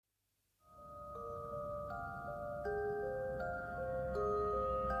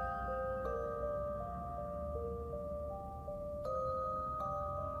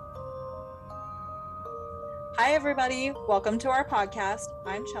Hi, everybody. Welcome to our podcast.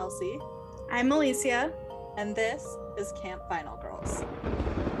 I'm Chelsea. I'm Alicia. And this is Camp Final Girls.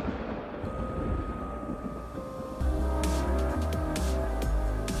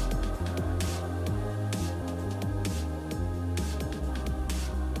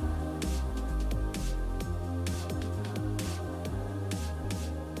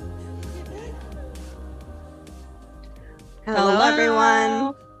 Hello,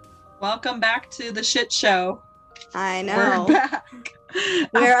 everyone. Welcome back to the shit show. I know. We're back.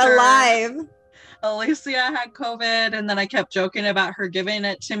 We're alive. Alicia had COVID, and then I kept joking about her giving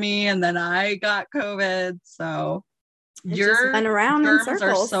it to me, and then I got COVID. So It your just went around in germs are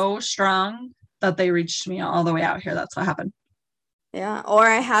circles. so strong that they reached me all the way out here. That's what happened. Yeah. Or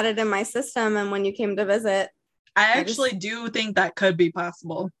I had it in my system, and when you came to visit, I actually do think that could be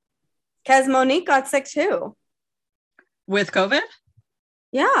possible. Because Monique got sick too. With COVID?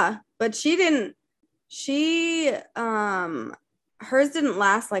 Yeah, but she didn't. Hers didn't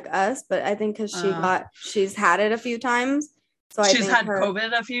last like us, but I think because she's had it a few times. So she's had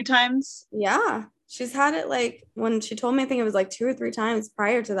COVID a few times. Yeah, she's had it like when she told me, I think it was like 2 or 3 times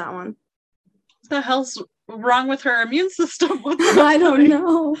prior to that one. What the hell's wrong with her immune system? I don't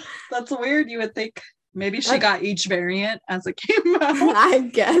know. That's weird. You would think maybe she got each variant as it came out. I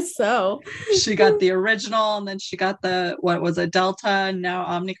guess so. She got the original, and then she got the, what was it, Delta, and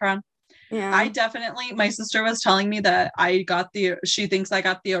now Omicron. Yeah. My sister was telling me that she thinks I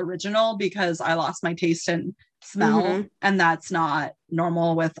got the original because I lost my taste and smell, and that's not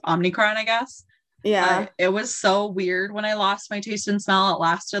normal with Omicron, I guess. Yeah. It was so weird when I lost my taste and smell. It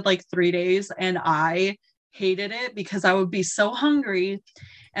lasted like 3 days, and I hated it because I would be so hungry,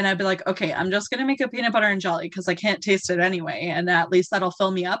 and I'd be like, okay, I'm just gonna make a peanut butter and jelly because I can't taste it anyway, and at least that'll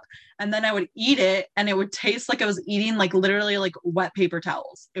fill me up. And then I would eat it, and it would taste like I was eating like literally like wet paper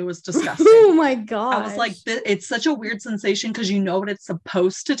towels. It was disgusting. Oh my god! I was like, it's such a weird sensation because you know what it's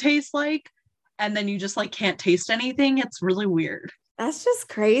supposed to taste like, and then you just like can't taste anything. It's really weird. That's just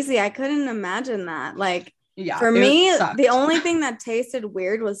crazy. I couldn't imagine that. Like, yeah, for me, sucked. The only thing that tasted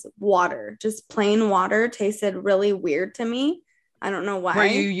weird was water. Just plain water tasted really weird to me. I don't know why. Were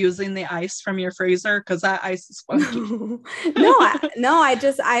you using the ice from your freezer? Because that ice is funky.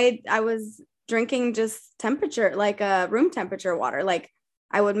 I was drinking just temperature, like room temperature water. Like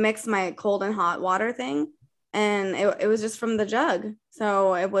I would mix my cold and hot water thing, and it was just from the jug.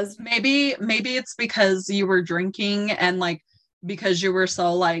 So it was maybe it's because you were drinking, and like because you were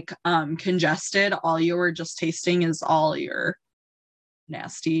so like congested, all you were just tasting is all your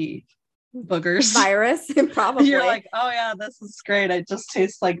nasty boogers. Virus, probably. You're like, oh yeah, this is great. I just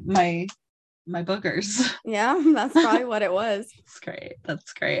taste like my boogers. Yeah, that's probably what it was.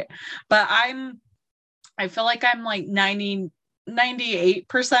 That's great. But I feel like I'm like 98%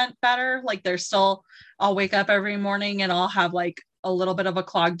 better. Like I'll wake up every morning and I'll have like a little bit of a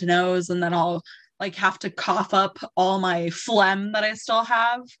clogged nose, and then I'll like have to cough up all my phlegm that I still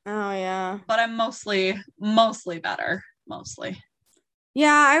have. Oh yeah. But I'm mostly better. Mostly.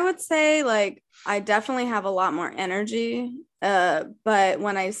 Yeah, I would say like I definitely have a lot more energy. But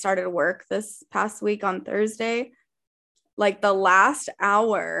when I started work this past week on Thursday, like the last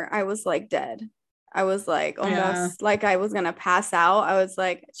hour, I was like dead. I was like almost like I was gonna pass out. I was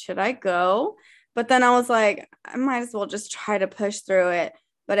like, should I go? But then I was like, I might as well just try to push through it.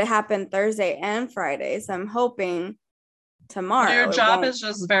 But it happened Thursday and Friday, so I'm hoping tomorrow. Your job is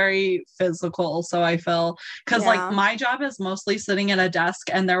just very physical, so I feel, because like my job is mostly sitting at a desk,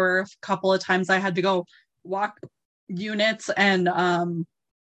 and there were a couple of times I had to go walk units and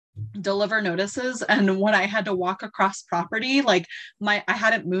deliver notices, and when I had to walk across property, like I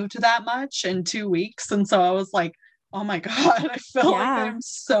hadn't moved that much in 2 weeks, and so I was like, oh my god, I feel like I'm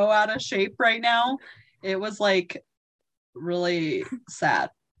so out of shape right now. It was like really sad.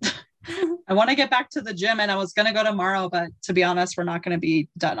 I want to get back to the gym, and I was going to go tomorrow, but to be honest, we're not going to be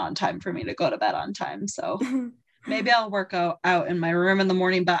done on time for me to go to bed on time. So maybe I'll work out in my room in the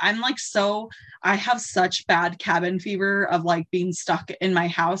morning, but I'm like, I have such bad cabin fever of like being stuck in my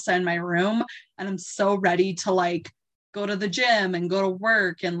house and my room. And I'm so ready to like go to the gym and go to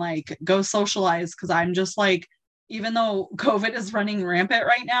work and like go socialize. Cause I'm just like, even though COVID is running rampant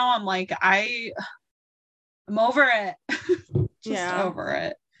right now, I'm like, I'm over it. Over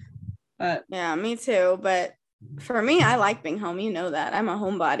it. But yeah, me too. But for me, I like being home. You know that. I'm a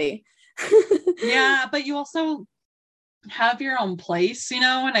homebody. Yeah, but you also have your own place, you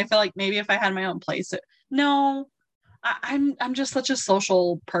know? And I feel like maybe if I had my own place, I'm just such a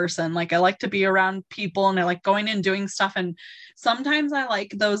social person. Like I like to be around people, and I like going and doing stuff. And sometimes I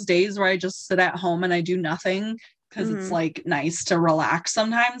like those days where I just sit at home and I do nothing. because it's like nice to relax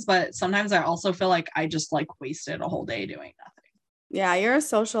sometimes, but sometimes I also feel like I just like wasted a whole day doing nothing. Yeah, you're a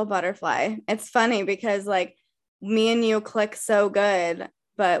social butterfly. It's funny because like me and you click so good,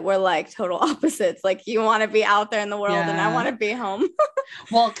 but we're like total opposites. Like you want to be out there in the world and I want to be home.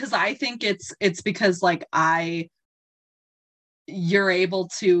 Well, because I think it's because like you're able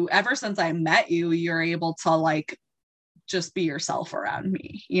to, ever since I met you, you're able to like just be yourself around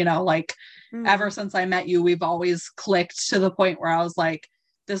me, you know, like ever since I met you, we've always clicked to the point where I was like,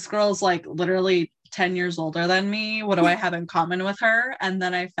 this girl's like literally 10 years older than me. What do I have in common with her? And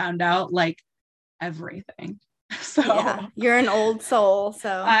then I found out like everything. So yeah, you're an old soul. So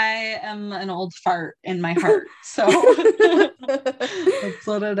I am an old fart in my heart. So that's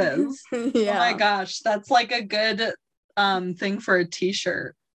what it is. Yeah. Oh my gosh. That's like a good thing for a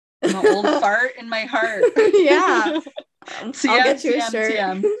t-shirt. I'm an old fart in my heart. Yeah. I'll get you a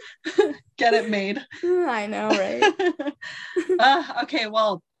shirt. Get it made. I know, right? Okay,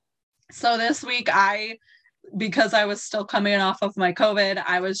 well, so this week because I was still coming off of my COVID,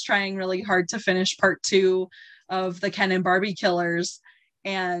 I was trying really hard to finish part 2 of the Ken and Barbie Killers,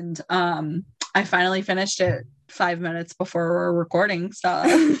 and I finally finished it 5 minutes before we're recording. So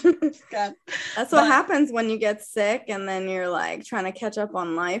that's what happens when you get sick and then you're like trying to catch up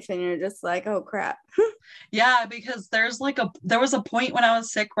on life and you're just like, oh crap. Yeah, because there was a point when I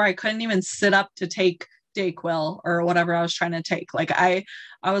was sick where I couldn't even sit up to take Dayquil or whatever I was trying to take. Like I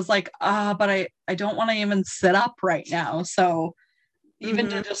was like, but I don't want to even sit up right now. So even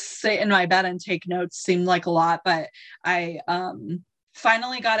to just sit in my bed and take notes seemed like a lot, but I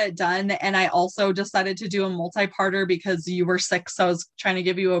finally got it done. And I also decided to do a multi-parter because you were sick, so I was trying to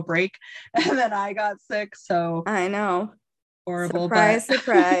give you a break, and then I got sick. So I know, horrible, surprise.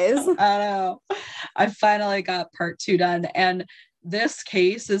 I know. I finally got part 2 done, and this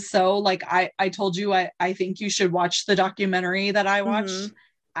case is so like I told you I think you should watch the documentary that I watched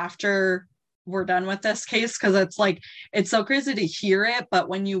after we're done with this case, because it's like it's so crazy to hear it, but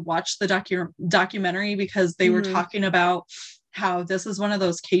when you watch the documentary, because they were talking about how this is one of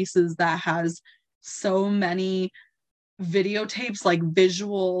those cases that has so many videotapes, like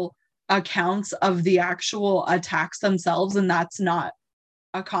visual accounts of the actual attacks themselves, and that's not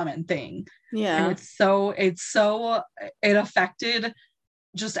a common thing. Yeah. And it affected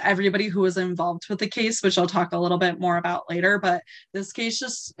just everybody who was involved with the case, which I'll talk a little bit more about later, but this case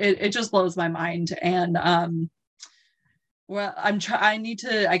just it just blows my mind. And well, I need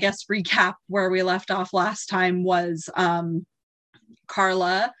to, I guess, recap where we left off last time. Was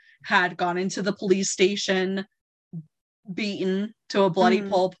Carla had gone into the police station, beaten to a bloody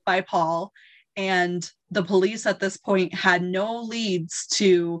pulp by Paul, and the police at this point had no leads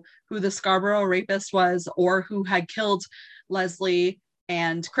to who the Scarborough rapist was or who had killed Leslie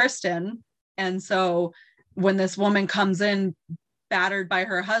and Kristen. And so when this woman comes in battered by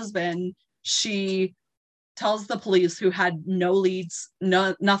her husband, she tells the police, who had no leads,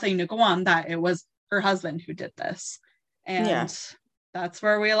 nothing to go on, that it was her husband who did this. And that's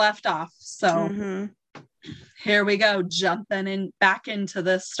where we left off. So here we go, jumping in back into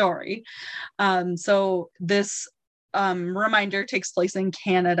this story. So this reminder takes place in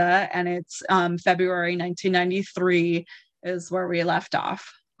Canada, and it's February 1993 is where we left off.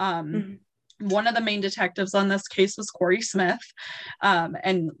 One of the main detectives on this case was Corey Smith,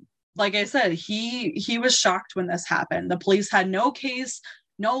 and like I said, he was shocked when this happened. The police had no case,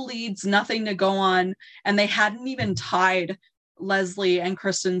 no leads, nothing to go on, and they hadn't even tied Leslie and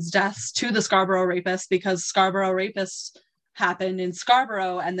Kristen's deaths to the Scarborough rapist, because Scarborough rapists happened in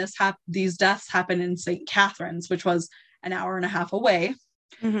Scarborough, and these deaths happened in St. Catharines, which was an hour and a half away.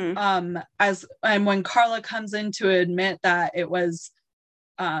 And when Carla comes in to admit that it was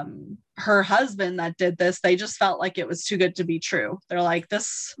her husband that did this, they just felt like it was too good to be true. They're like,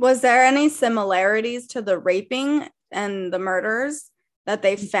 this. Was there any similarities to the raping and the murders that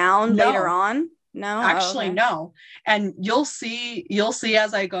they found later on? No, actually, no. And you'll see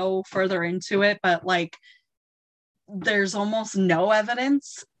as I go further into it, but like there's almost no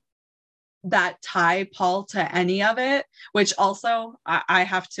evidence that tie Paul to any of it, which also I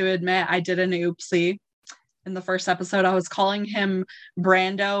have to admit, I did an oopsie in the first episode. I was calling him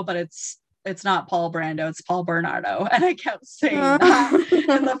Brando, but it's not Paul Brando, it's Paul Bernardo. And I kept saying that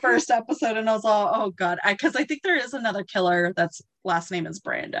in the first episode, and I was all, oh God, because I think there is another killer that's last name is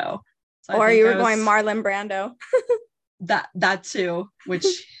Brando. So or you were going Marlon Brando. that too, which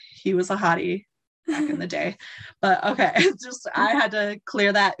he was a hottie back in the day. But okay, it's just I had to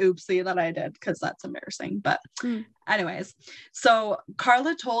clear that oopsie that I did, because that's embarrassing. But anyways, so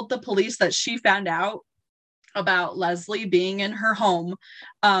Carla told the police that she found out about Leslie being in her home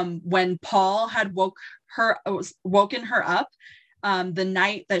when Paul had woken her up the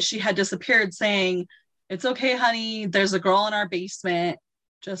night that she had disappeared, saying, "It's okay, honey, there's a girl in our basement,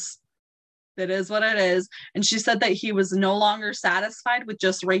 just it is what it is." And she said that he was no longer satisfied with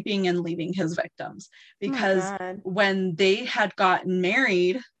just raping and leaving his victims, because when they had gotten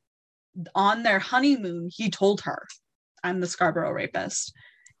married on their honeymoon, he told her, "I'm the Scarborough rapist."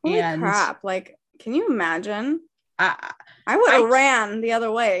 Holy crap. Like, can you imagine? I would have ran the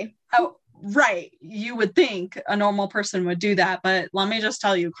other way. Oh, right. You would think a normal person would do that, but let me just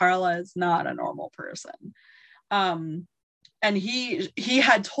tell you, Carla is not a normal person. And he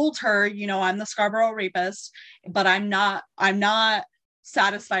had told her, you know, "I'm the Scarborough rapist, but I'm not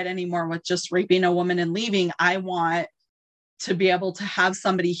satisfied anymore with just raping a woman and leaving. I want to be able to have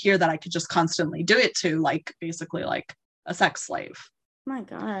somebody here that I could just constantly do it to, like basically like a sex slave." My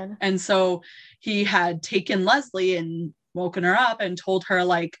God. And so he had taken Leslie and woken her up and told her,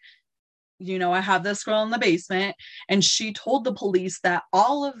 like, you know, "I have this girl in the basement." And she told the police that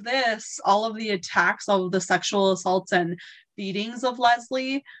all of the attacks, all of the sexual assaults and beatings of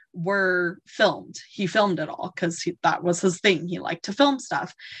Leslie were filmed. He filmed it all because that was his thing. He liked to film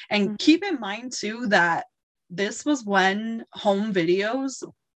stuff. And keep in mind too that this was when home videos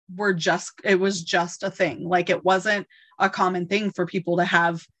were just a thing. Like, it wasn't a common thing for people to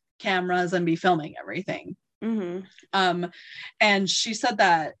have cameras and be filming everything. And she said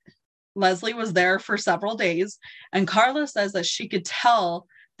that Leslie was there for several days, and Carla says that she could tell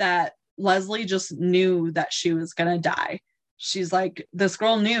that Leslie just knew that she was going to die. She's like, this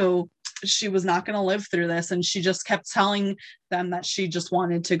girl knew she was not going to live through this, and she just kept telling them that she just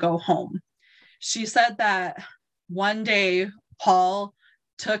wanted to go home. She said that one day Paul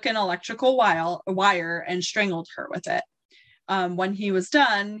took an electrical wire and strangled her with it. When he was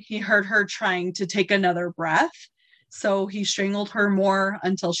done, he heard her trying to take another breath, so he strangled her more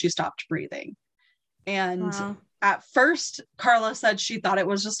until she stopped breathing. And at first, Carla said she thought it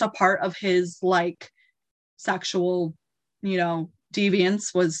was just a part of his, like, sexual, you know,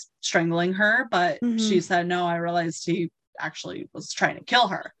 deviance was strangling her, but she said, "No, I realized he actually was trying to kill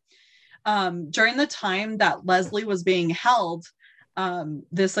her." During the time that Leslie was being held,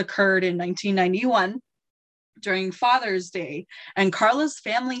 this occurred in 1991 during Father's Day, and Carla's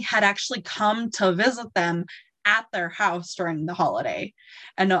family had actually come to visit them at their house during the holiday.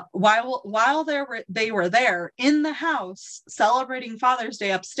 And while they were there in the house celebrating Father's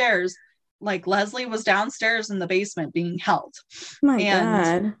Day upstairs, like, Leslie was downstairs in the basement being held. My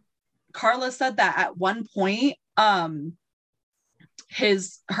God. Carla said that at one point, her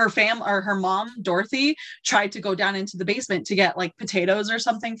mom, Dorothy, tried to go down into the basement to get like potatoes or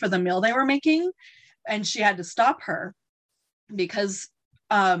something for the meal they were making, and she had to stop her because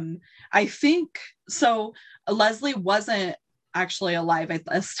I think so Leslie wasn't actually alive at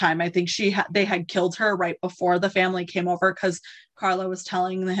this time. I think they had killed her right before the family came over, because Carla was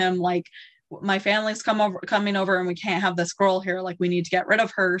telling him, like, "My family's coming over and we can't have this girl here, like, we need to get rid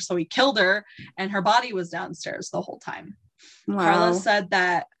of her." So he killed her, and her body was downstairs the whole time. Wow. Carla said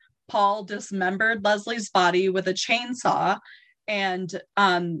that Paul dismembered Leslie's body with a chainsaw and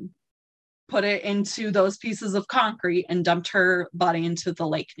put it into those pieces of concrete and dumped her body into the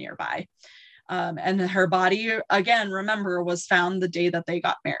lake nearby. And her body, again, remember, was found the day that they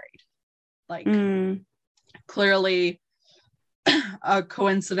got married. Like, clearly a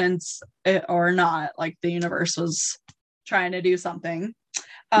coincidence or not, like, the universe was trying to do something.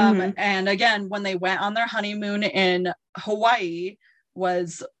 And again, when they went on their honeymoon in Hawaii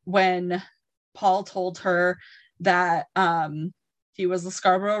was when Paul told her that he was the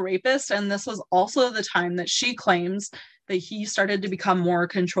Scarborough rapist. And this was also the time that she claims that he started to become more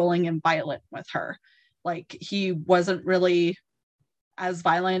controlling and violent with her. Like, he wasn't really as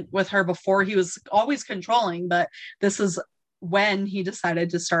violent with her before. He was always controlling, but this is when he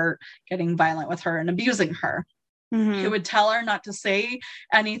decided to start getting violent with her and abusing her. He would tell her not to say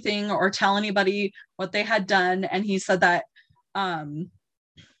anything or tell anybody what they had done. And he said that I'm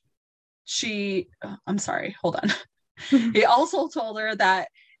sorry, hold on. He also told her that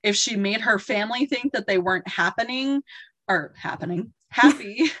if she made her family think that they weren't happy,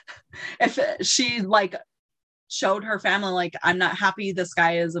 if she, like, showed her family, like, "I'm not happy, this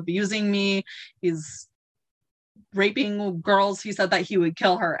guy is abusing me, he's raping girls," he said that he would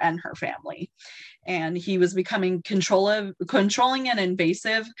kill her and her family. And he was becoming controlling and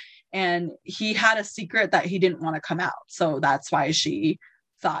invasive, and he had a secret that he didn't want to come out. So that's why she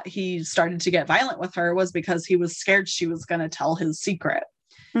thought he started to get violent with her, was because he was scared she was going to tell his secret.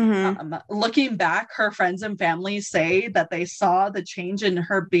 Looking back, her friends and family say that they saw the change in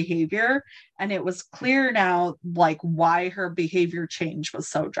her behavior, and it was clear now, like, why her behavior change was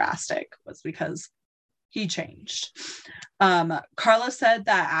so drastic was because he changed. Carla said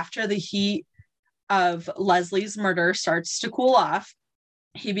that after the heat of Leslie's murder starts to cool off,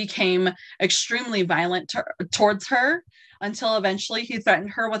 he became extremely violent towards her until eventually he threatened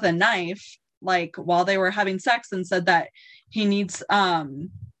her with a knife, like while they were having sex, and said that she needs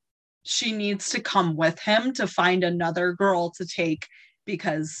to come with him to find another girl to take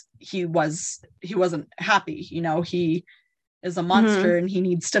because he wasn't happy. You know, he is a monster and he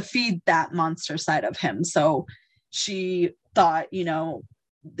needs to feed that monster side of him. So she thought, you know,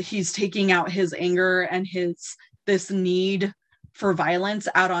 he's taking out his anger and this need for violence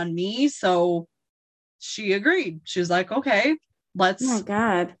out on me. So she agreed. She was like, okay, let's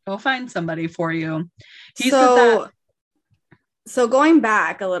go find somebody for you. So going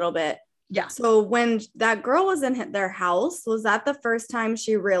back a little bit. Yeah. So when that girl was in their house, was that the first time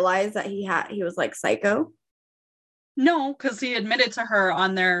she realized that he was like psycho? No, because he admitted to her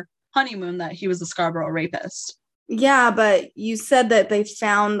on their honeymoon that he was a Scarborough rapist. Yeah, but you said that they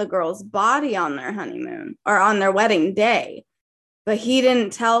found the girl's body on their honeymoon or on their wedding day, but he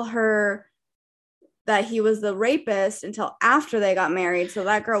didn't tell her that he was the rapist until after they got married. So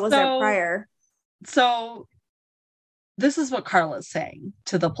that girl was there prior. So this is what Carla's saying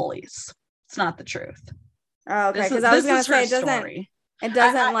to the police. It's not the truth. Oh, okay. Because I was going to say it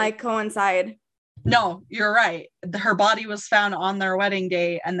doesn't like coincide. No, you're right. Her body was found on their wedding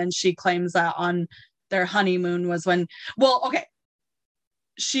day, and then she claims that on their honeymoon was when, well, okay.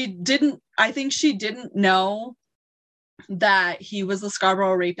 I think she didn't know that he was a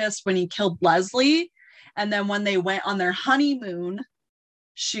Scarborough rapist when he killed Leslie. And then when they went on their honeymoon,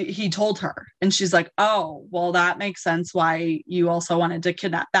 he told her, and she's like, oh, well, that makes sense why you also wanted to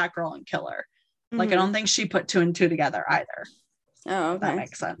kidnap that girl and kill her. Like, I don't think she put 2 and 2 together either. Oh, okay. That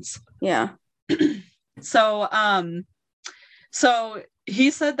makes sense. Yeah. So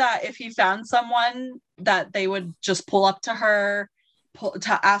he said that if he found someone, that they would just pull up to her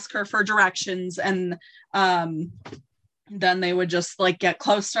to ask her for directions, and then they would just like get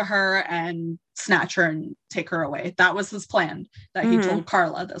close to her and snatch her and take her away. That was his plan, that he told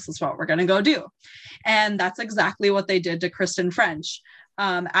Carla, this is what we're going to go do. And that's exactly what they did to Kristen French.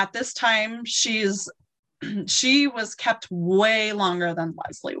 At this time, she was kept way longer than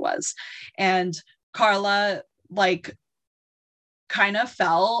Leslie was. And Carla, like, kind of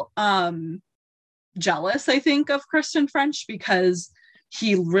felt jealous, I think, of Kristen French, because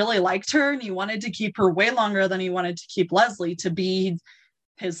he really liked her and he wanted to keep her way longer than he wanted to keep Leslie to be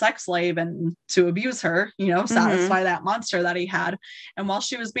his sex slave and to abuse her, you know, satisfy that monster that he had. And while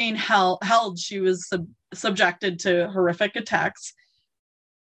she was being held, she was subjected to horrific attacks.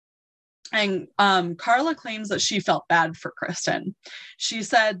 And Carla claims that she felt bad for Kristen. She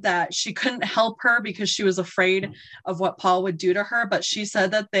said that she couldn't help her because she was afraid of what Paul would do to her. But she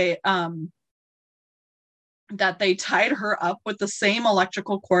said that they tied her up with the same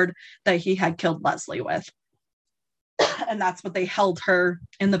electrical cord that he had killed Leslie with. And that's what they held her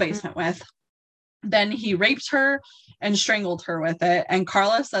in the basement with. Then he raped her and strangled her with it. And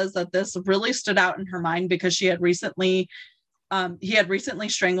Carla says that this really stood out in her mind because he had recently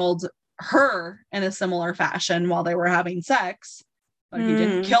strangled her in a similar fashion while they were having sex, but he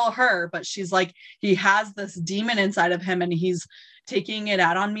didn't kill her. But she's like, he has this demon inside of him and he's taking it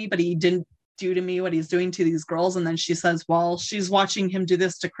out on me, but he didn't do to me what he's doing to these girls. And then she says, well, she's watching him do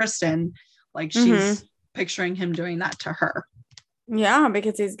this to Kristen, like she's picturing him doing that to her. Yeah,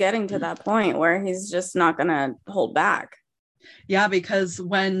 because he's getting to that point where he's just not gonna hold back. Yeah, because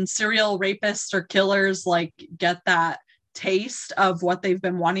when serial rapists or killers like get that taste of what they've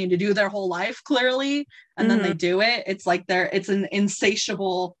been wanting to do their whole life, clearly, and then they do it, it's like it's an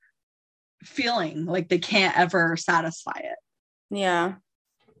insatiable feeling, like they can't ever satisfy it. Yeah.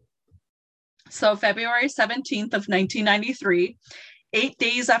 So February 17th of 1993, 8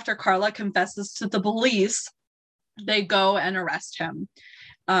 days after Carla confesses to the police, they go and arrest him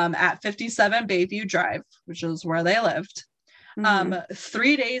at 57 Bayview Drive, which is where they lived.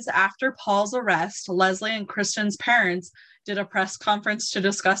 3 days after Paul's arrest, Leslie and Kristen's parents did a press conference to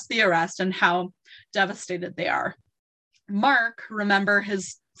discuss the arrest and how devastated they are. Mark, remember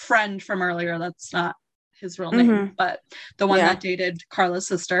his friend from earlier, that's not his real name, but the one that dated Carla's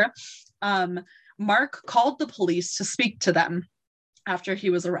sister, Mark called the police to speak to them after he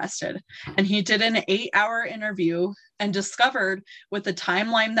was arrested. And he did an 8-hour interview and discovered, with the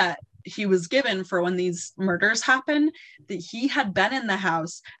timeline that he was given for when these murders happened, that he had been in the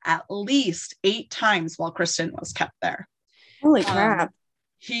house at least 8 times while Kristen was kept there. Holy crap.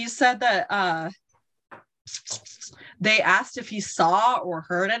 he said that they asked if he saw or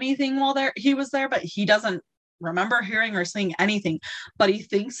heard anything while he was there, but he doesn't remember hearing or seeing anything. But he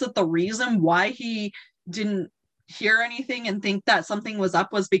thinks that the reason why he didn't hear anything and think that something was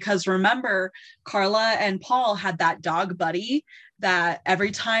up was because, remember, Carla and Paul had that dog Buddy, that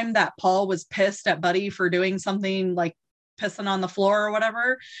every time that Paul was pissed at Buddy for doing something like pissing on the floor or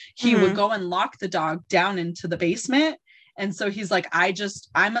whatever, he would go and lock the dog down into the basement. And so he's like,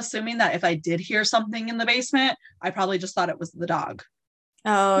 I'm assuming that if I did hear something in the basement, I probably just thought it was the dog.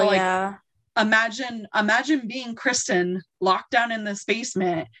 Oh, but, like, yeah. Imagine being Kristen, locked down in this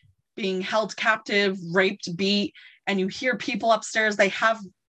basement, being held captive, raped, beat, and you hear people upstairs, they have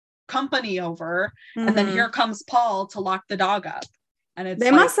company over, and then here comes Paul to lock the dog up. And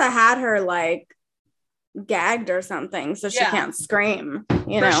they must have had her like gagged or something so she can't scream,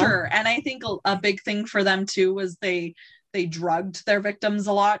 you know. For sure. And I think a big thing for them too was they drugged their victims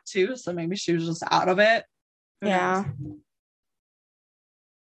a lot too, so maybe she was just out of it. Yeah.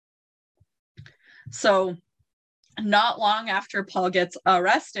 So not long after Paul gets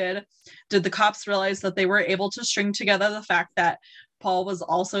arrested, did the cops realize that they were able to string together the fact that Paul was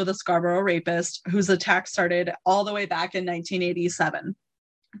also the Scarborough rapist, whose attack started all the way back in 1987.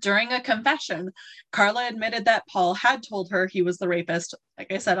 During a confession, Carla admitted that Paul had told her he was the rapist,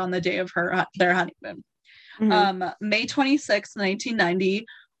 like I said, on the day of their honeymoon. May 26, 1990,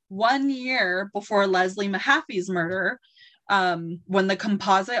 1 year before Leslie Mahaffey's murder, when the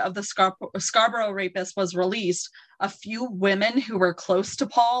composite of the Scarborough rapist was released, a few women who were close to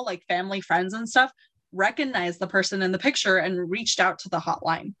Paul, like family, friends and stuff, recognized the person in the picture and reached out to the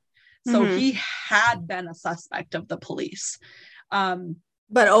hotline. So he had been a suspect of the police.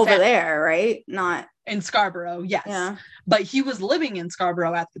 But over there, right? Not in Scarborough, yes. Yeah. But he was living in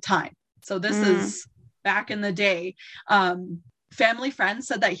Scarborough at the time. So this is back in the day. Family friends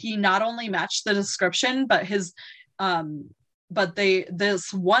said that he not only matched the description, but his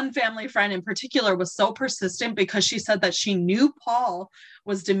this one family friend in particular was so persistent because she said that she knew Paul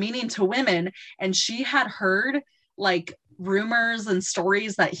was demeaning to women, and she had heard like rumors and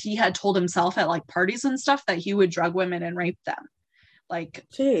stories that he had told himself at like parties and stuff that he would drug women and rape them. Like,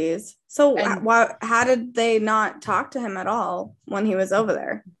 jeez. So how did they not talk to him at all when he was over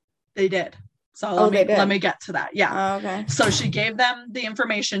there? They did. So let me get to that. Yeah. Oh, okay. So she gave them the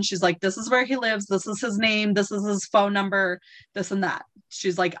information. She's like, this is where he lives. This is his name. This is his phone number, this and that.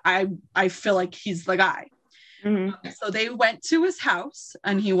 She's like, I feel like he's the guy. So they went to his house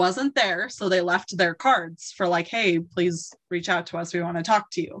and he wasn't there. So they left their cards for like, hey, please reach out to us. We want to talk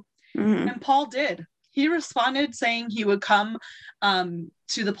to you. And Paul did. He responded saying he would come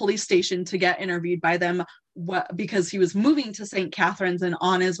to the police station to get interviewed by them because he was moving to St. Catharines, and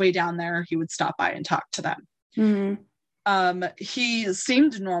on his way down there, he would stop by and talk to them. He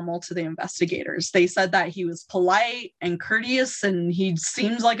seemed normal to the investigators. They said that he was polite and courteous, and he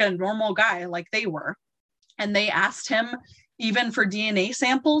seemed like a normal guy like they were. And they asked him even for DNA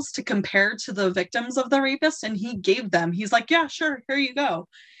samples to compare to the victims of the rapist, and he gave them. He's like, yeah, sure, here you go.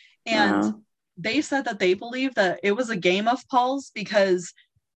 And they said that they believe that it was a game of Paul's, because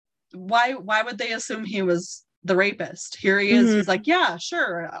why would they assume he was the rapist? Here he is. He's like, yeah,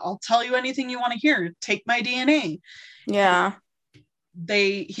 sure, I'll tell you anything you want to hear. Take my DNA. Yeah.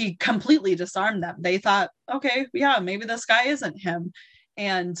 He completely disarmed them. They thought, okay, yeah, maybe this guy isn't him.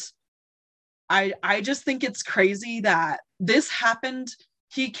 And I just think it's crazy that this happened.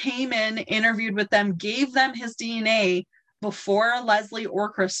 He came in, interviewed with them, gave them his DNA before Leslie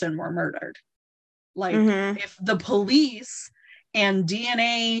or Kristen were murdered. Like, if the police and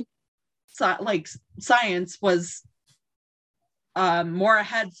DNA science was more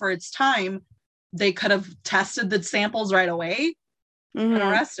ahead for its time, they could have tested the samples right away and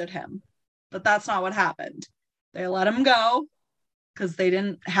arrested him. But that's not what happened. They let him go because they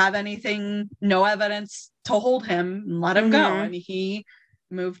didn't have anything, no evidence to hold him, and let him go. And he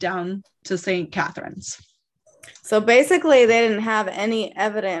moved down to St. Catharines. So basically they didn't have any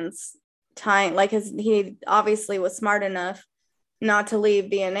evidence tying, like he obviously was smart enough not to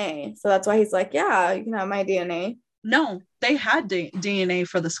leave DNA. So that's why he's like, yeah, you can have my DNA. No, they had DNA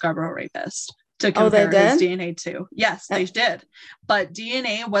for the Scarborough rapist to compare his DNA to. Yes, they did. But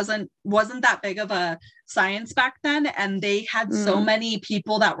DNA wasn't that big of a science back then. And they had so many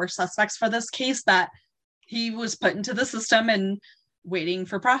people that were suspects for this case that he was put into the system and waiting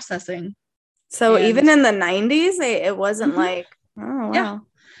for processing. So even in the 90s, it wasn't like, oh, wow.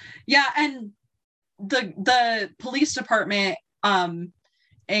 Yeah. And the police department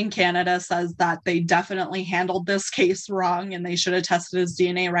in Canada says that they definitely handled this case wrong and they should have tested his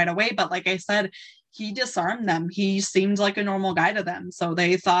DNA right away. But like I said, he disarmed them. He seemed like a normal guy to them. So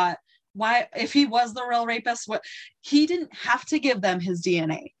they thought, why, if he was the real rapist, what, he didn't have to give them his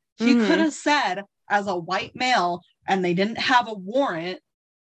DNA. He could have said, as a white male, and they didn't have a warrant,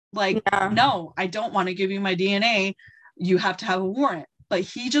 like, no, I don't want to give you my DNA. You have to have a warrant. But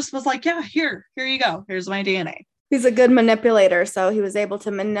he just was like, yeah, here you go. Here's my DNA. He's a good manipulator, so he was able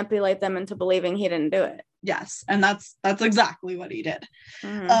to manipulate them into believing he didn't do it. Yes, and that's exactly what he did.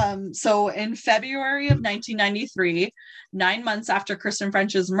 So in February of 1993, 9 months after Kristen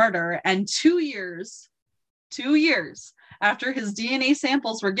French's murder, and 2 years after his DNA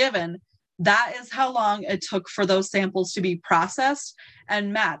samples were given, that is how long it took for those samples to be processed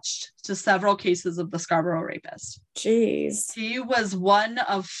and matched to several cases of the Scarborough rapist. Jeez. He was one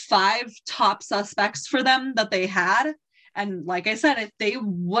of 5 top suspects for them that they had. And like I said, if they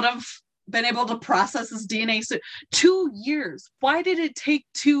would have been able to process his DNA, so 2 years. Why did it take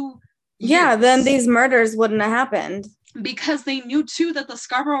 2 years? Yeah, then these murders wouldn't have happened. Because they knew too that the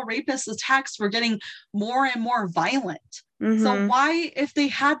Scarborough rapist attacks were getting more and more violent. So why, if they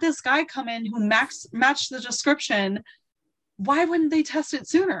had this guy come in who matched the description, why wouldn't they test it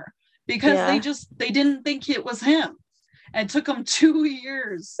sooner? Because they didn't think it was him. And it took them 2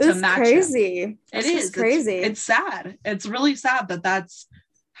 years to match crazy. It is crazy. It's sad. It's really sad that that's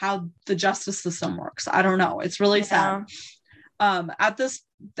how the justice system works. I don't know. It's really sad. At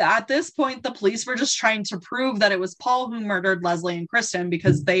this point, the police were just trying to prove that it was Paul who murdered Leslie and Kristen,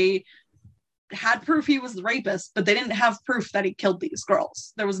 because they had proof he was the rapist, but they didn't have proof that he killed these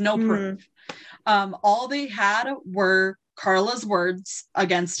girls. There was no proof. All they had were Carla's words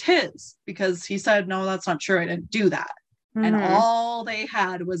against his, because he said, no, that's not true. I didn't do that. And all they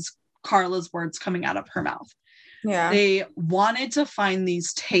had was Carla's words coming out of her mouth. Yeah. They wanted to find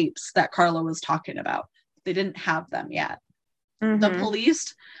these tapes that Carla was talking about. They didn't have them yet. The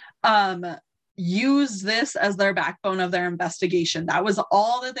police use this as their backbone of their investigation. That was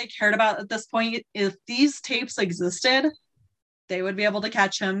all that they cared about at this point. If these tapes existed, they would be able to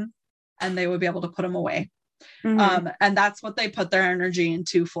catch him and they would be able to put him away. And that's what they put their energy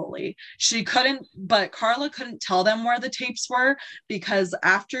into fully. Carla couldn't tell them where the tapes were, because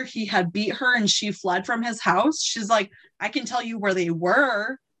after he had beat her and she fled from his house, she's like, I can tell you where they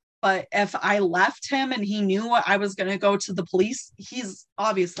were, but if I left him and he knew I was going to go to the police, he's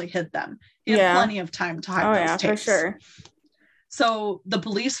obviously hid them. He had plenty of time to hide those tapes. For sure. So the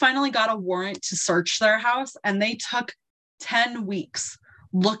police finally got a warrant to search their house, and they took 10 weeks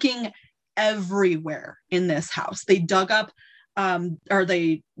looking everywhere in this house. They dug up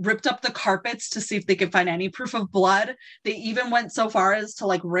they ripped up the carpets to see if they could find any proof of blood. They even went so far as to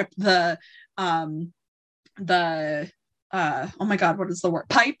like rip the oh my god, what is the word,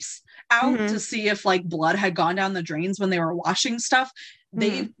 pipes out to see if like blood had gone down the drains when they were washing stuff.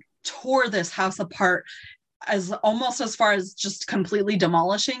 They tore this house apart as far as just completely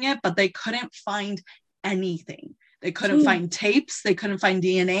demolishing it, but they couldn't find anything. They couldn't find tapes. They couldn't find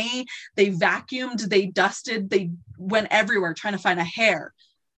DNA. They vacuumed, they dusted, they went everywhere trying to find a hair,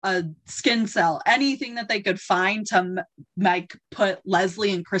 a skin cell, anything that they could find to put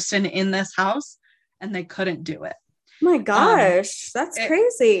Leslie and Kristen in this house, and they couldn't do it. My gosh, that's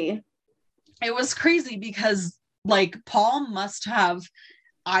crazy. It was crazy because like Paul must have,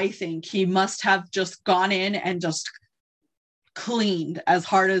 I think he must have just gone in and just cleaned as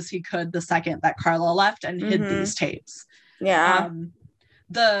hard as he could the second that Carla left and hid these tapes. Yeah.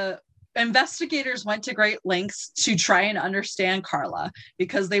 The investigators went to great lengths to try and understand Carla,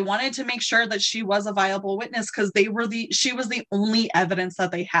 because they wanted to make sure that she was a viable witness, because she was the only evidence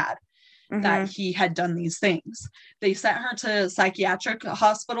that they had that he had done these things. They sent her to psychiatric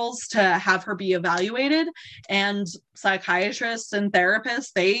hospitals to have her be evaluated, and psychiatrists and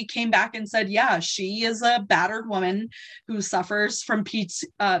therapists, they came back and said, yeah, she is a battered woman who suffers from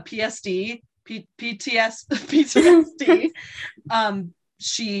PTSD.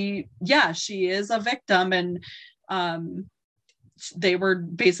 She is a victim, and they were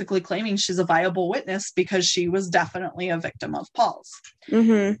basically claiming she's a viable witness because she was definitely a victim of Paul's.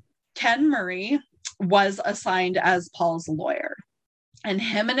 Ken Murray was assigned as Paul's lawyer, and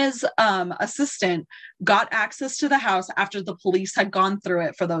him and his assistant got access to the house after the police had gone through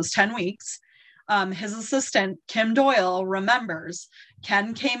it for those 10 weeks. His assistant, Kim Doyle, remembers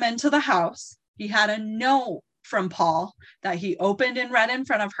Ken came into the house. He had a note from Paul that he opened and read in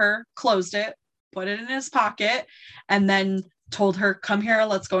front of her, closed it, put it in his pocket, and then told her, come here,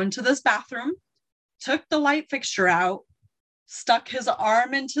 let's go into this bathroom, took the light fixture out, stuck his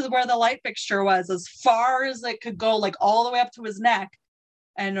arm into where the light fixture was as far as it could go, like all the way up to his neck,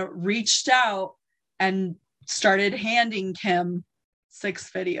 and reached out and started handing Kim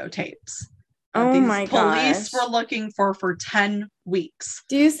 6 videotapes. Oh these my police gosh. were looking for 10 weeks.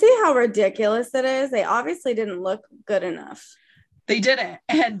 Do you see how ridiculous it is? They obviously didn't look good enough. They didn't.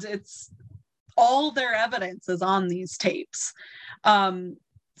 And it's all their evidence is on these tapes.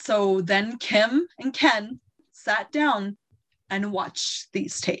 So then Kim and Ken sat down and watched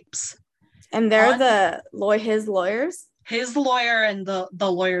these tapes. And they're his lawyers? His lawyer and the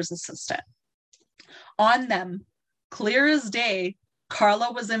lawyer's assistant. On them, clear as day,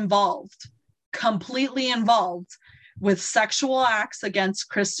 Carla was involved, completely involved with sexual acts against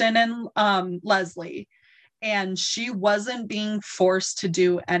Kristen and Leslie. And she wasn't being forced to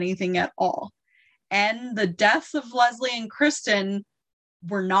do anything at all. And the deaths of Leslie and Kristen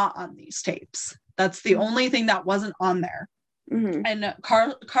were not on these tapes. That's the only thing that wasn't on there. Mm-hmm. And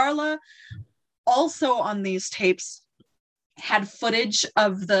Carla also on these tapes had footage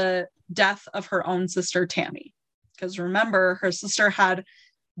of the death of her own sister, Tammy. Because remember, her sister had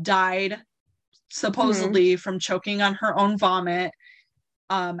died supposedly from choking on her own vomit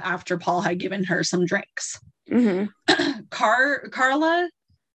after Paul had given her some drinks. Mm-hmm. Carla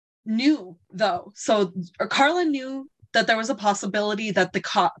knew, though. So Carla knew that there was a possibility that the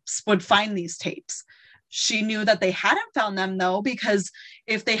cops would find these tapes. She knew that they hadn't found them, though, because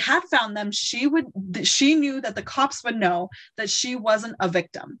if they had found them, she knew that the cops would know that she wasn't a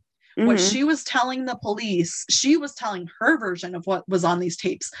victim. Mm-hmm. What she was telling the police, she was telling her version of what was on these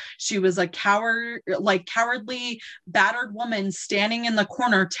tapes. She was a cowardly, battered woman standing in the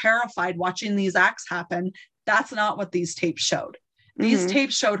corner, terrified, watching these acts happen. That's not what these tapes showed. Mm-hmm. These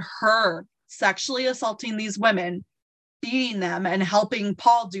tapes showed her sexually assaulting these women, beating them, and helping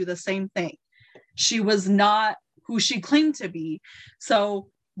Paul do the same thing. She was not who she claimed to be. So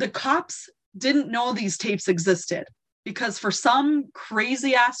the cops didn't know these tapes existed because for some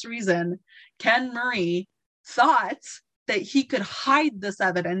crazy ass reason, Ken Murray thought that he could hide this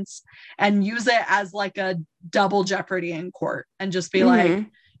evidence and use it as like a double jeopardy in court and just be like,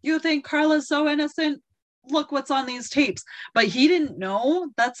 you think Carla's so innocent? Look what's on these tapes. But he didn't know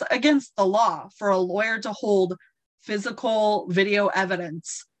that's against the law for a lawyer to hold physical video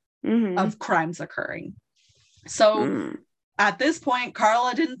evidence of crimes occurring. So at this point,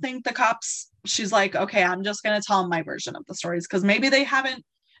 Carla didn't think the cops, she's like, okay, I'm just going to tell them my version of the stories because maybe they haven't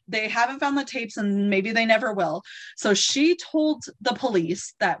found the tapes and maybe they never will. So she told the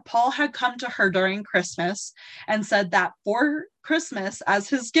police that Paul had come to her during Christmas and said that for Christmas, as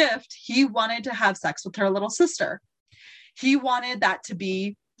his gift, he wanted to have sex with her little sister. He wanted that to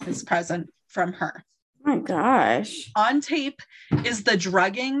be his present from her. Oh my gosh. On tape is the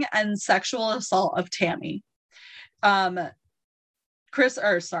drugging and sexual assault of Tammy. Carla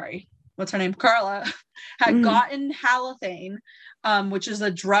had gotten halothane, which is a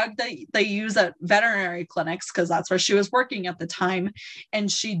drug that they use at veterinary clinics because that's where she was working at the time.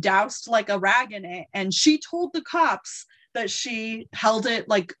 And she doused like a rag in it. And she told the cops that she held it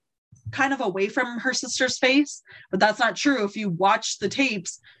like kind of away from her sister's face, but that's not true. If you watch the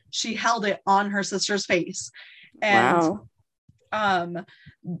tapes, she held it on her sister's face. And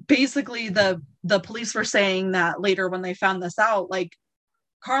basically the police were saying that later when they found this out, like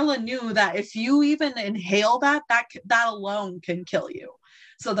Carla knew that if you even inhale that alone can kill you.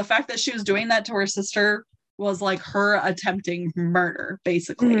 So the fact that she was doing that to her sister was like her attempting murder,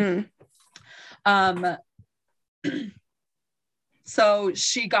 basically. So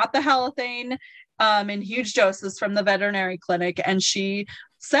she got the halothane in huge doses from the veterinary clinic, and she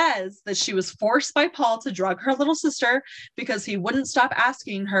says that she was forced by Paul to drug her little sister because he wouldn't stop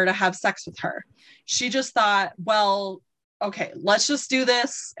asking her to have sex with her. She just thought, well, okay, let's just do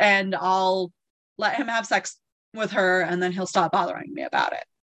this and I'll let him have sex with her and then he'll stop bothering me about it.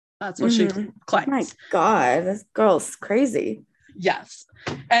 That's what she claims. My God, this girl's crazy. Yes.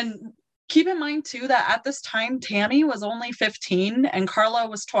 And keep in mind too that at this time Tammy was only 15 and Carla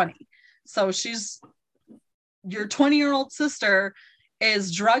was 20. So your 20-year-old sister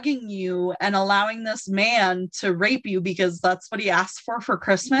is drugging you and allowing this man to rape you because that's what he asked for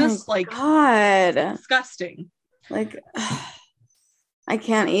Christmas. Oh, like, God, disgusting. Like, I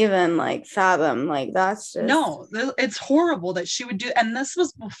can't even like fathom. Like, that's just it's horrible that she would do. And this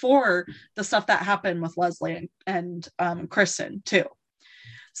was before the stuff that happened with Leslie and Kristen too.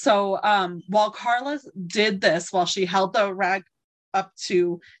 So while Carla did this, while she held the rag up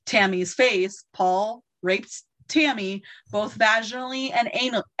to Tammy's face, Paul raped Tammy both vaginally and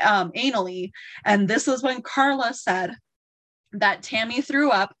anally. And this is when Carla said that Tammy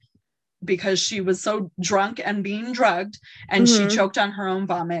threw up because she was so drunk and being drugged, and she choked on her own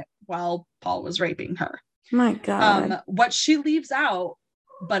vomit while Paul was raping her. My God. What she leaves out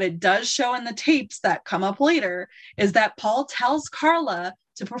but it does show in the tapes that come up later, is that Paul tells Karla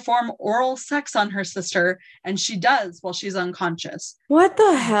to perform oral sex on her sister, and she does while she's unconscious. What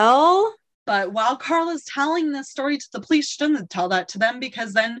the hell? But while Karla's telling this story to the police, she doesn't tell that to them,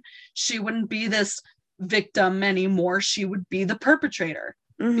 because then she wouldn't be this victim anymore. She would be the perpetrator,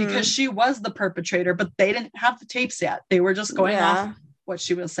 because she was the perpetrator, but they didn't have the tapes yet. They were just going off what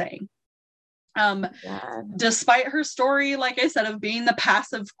she was saying. Despite her story, like I said, of being the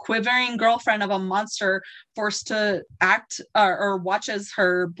passive, quivering girlfriend of a monster forced to act or watch as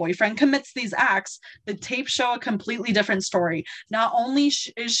her boyfriend commits these acts, the tapes show a completely different story. Not only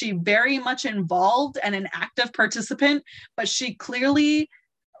is she very much involved and an active participant, but she clearly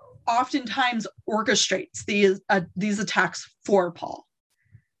oftentimes orchestrates these attacks for Paul.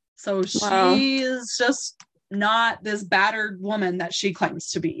 So she is just not this battered woman that she claims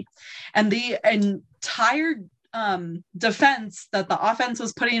to be. And the entire defense that the offense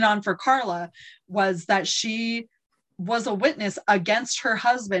was putting on for Karla was that she was a witness against her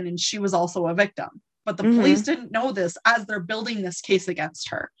husband and she was also a victim. But the police didn't know this as they're building this case against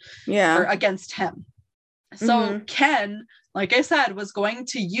her. Or against him. So Ken, like I said, was going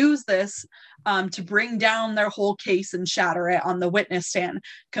to use this to bring down their whole case and shatter it on the witness stand,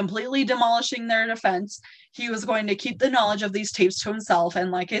 completely demolishing their defense. He was going to keep the knowledge of these tapes to himself. And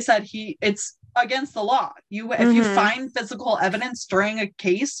like I said, it's against the law. If you find physical evidence during a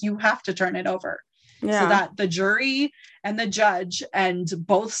case, you have to turn it over so that the jury and the judge and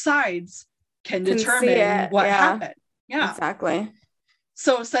both sides can determine what happened. Yeah, exactly.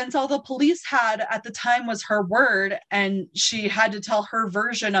 So since all the police had at the time was her word, and she had to tell her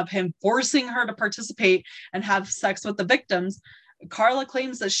version of him forcing her to participate and have sex with the victims, Karla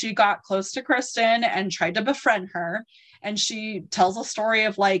claims that she got close to Kristen and tried to befriend her. And she tells a story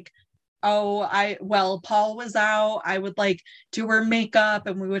of like, Paul was out, I would like do her makeup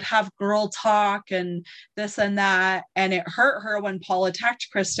and we would have girl talk and this and that. And it hurt her when Paul attacked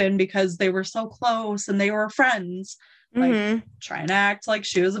Kristen because they were so close and they were friends. Like trying to act like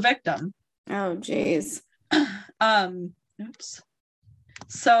she was a victim. Oh, geez. Oops.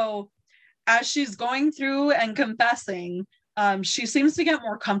 So as she's going through and confessing, she seems to get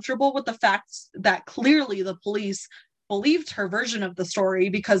more comfortable with the fact that clearly the police believed her version of the story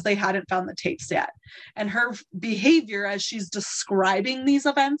because they hadn't found the tapes yet. And her behavior as she's describing these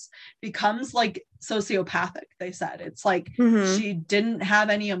events becomes like sociopathic, they said. It's like she didn't have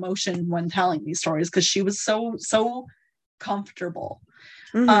any emotion when telling these stories because she was so comfortable.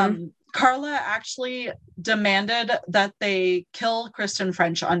 Karla actually demanded that they kill Kristen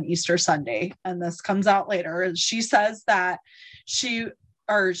French on Easter Sunday, and this comes out later. She says that she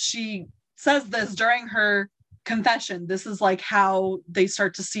says this during her confession. This is like how they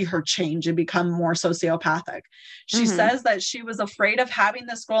start to see her change and become more sociopathic. She says that she was afraid of having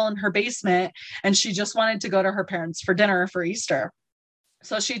this girl in her basement and she just wanted to go to her parents for dinner for Easter.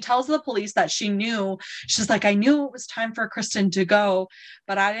 So she tells the police that she knew, she's like, I knew it was time for Kristen to go,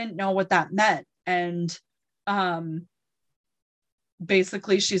 but I didn't know what that meant. And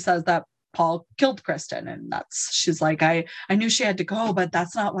basically she says that Paul killed Kristen. And she's like, I knew she had to go, but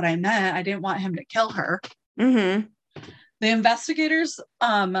that's not what I meant. I didn't want him to kill her. The investigators,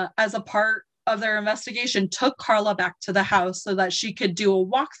 as a part of their investigation, took Karla back to the house so that she could do a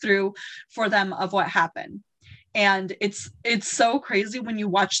walkthrough for them of what happened. And it's so crazy when you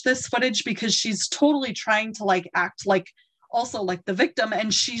watch this footage because she's totally trying to like act like also like the victim,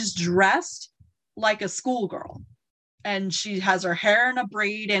 and she's dressed like a schoolgirl and she has her hair in a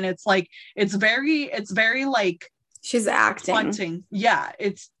braid, and it's very like she's acting. Haunting. Yeah,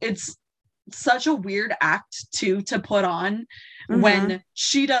 it's such a weird act to put on when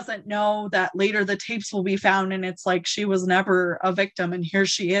she doesn't know that later the tapes will be found and it's like she was never a victim and here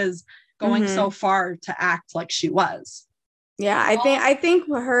she is going so far to act like she was. Yeah, I think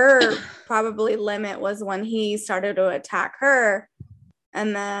her probably limit was when he started to attack her,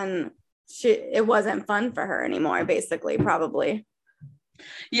 and then it wasn't fun for her anymore, basically, probably.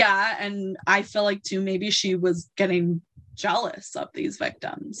 Yeah, and I feel like too maybe she was getting jealous of these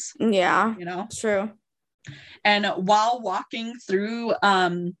victims. Yeah, true. And while walking through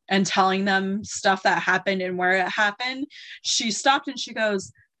and telling them stuff that happened and where it happened, she stopped and she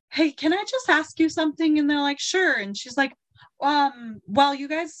goes, hey, can I just ask you something? And they're like, sure. And she's like, while you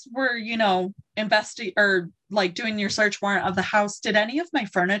guys were, investigating or like doing your search warrant of the house, did any of my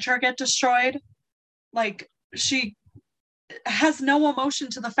furniture get destroyed? Like, she has no emotion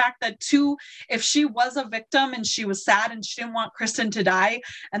to the fact that if she was a victim and she was sad and she didn't want Kristen to die,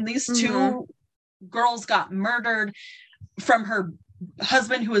 and these two girls got murdered from her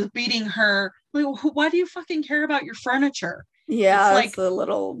husband who was beating her, like, why do you fucking care about your furniture? Yeah, it's a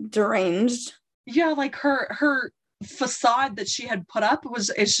little deranged. Yeah, like her facade that she had put up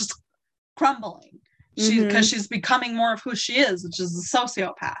it's just crumbling. Because she's becoming more of who she is, which is a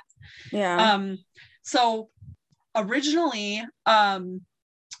sociopath. Yeah. So originally,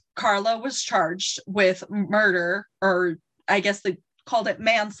 Karla was charged with murder, or I guess they called it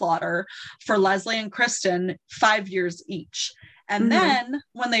manslaughter, for Leslie and Kristen, 5 years each. And then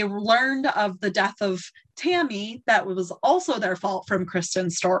when they learned of the death of Tammy, that was also their fault from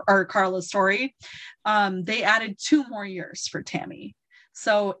Kristen's story or Karla's story, they added 2 more years for Tammy.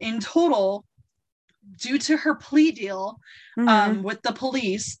 So in total, due to her plea deal with the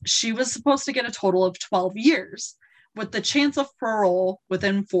police, she was supposed to get a total of 12 years with the chance of parole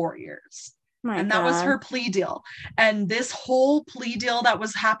within 4 years. That was her plea deal. And this whole plea deal that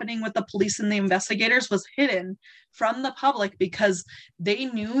was happening with the police and the investigators was hidden from the public because they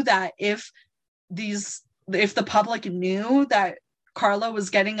knew that if the public knew that Karla was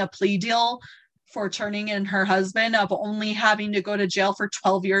getting a plea deal for turning in her husband of only having to go to jail for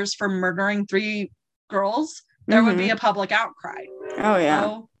 12 years for murdering 3 girls, there would be a public outcry. Oh,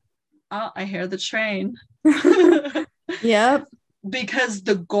 yeah. Oh, I hear the train. Yep. Because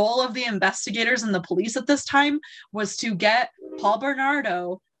the goal of the investigators and the police at this time was to get Paul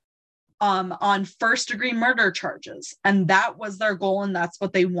Bernardo on first-degree murder charges. And that was their goal, and that's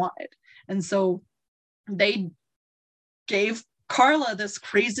what they wanted. And so they gave Karla this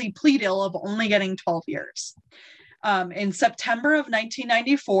crazy plea deal of only getting 12 years. In September of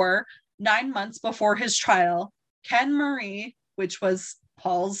 1994, 9 months before his trial, Ken Murray, which was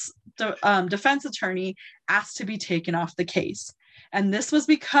Paul's defense attorney, asked to be taken off the case. And this was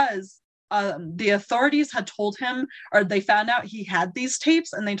because the authorities had told him, or they found out he had these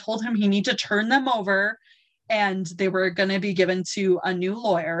tapes, and they told him he needed to turn them over, and they were going to be given to a new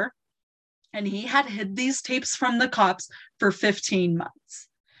lawyer. And he had hid these tapes from the cops for 15 months.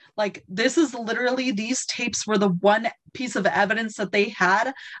 Like, this is literally, these tapes were the one piece of evidence that they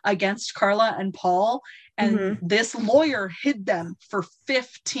had against Karla and Paul. And this lawyer hid them for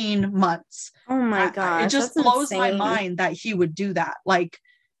 15 months. Oh my gosh. It just blows my mind that he would do that. Like,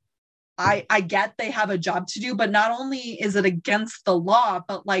 I get they have a job to do, but not only is it against the law,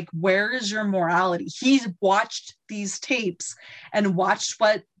 but like, where is your morality? He's watched these tapes and watched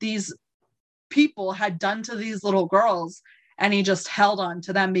what these people had done to these little girls, and he just held on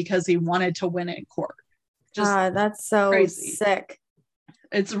to them because he wanted to win in court. That's so crazy. Sick.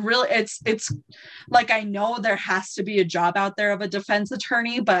 It's really, it's like, I know there has to be a job out there of a defense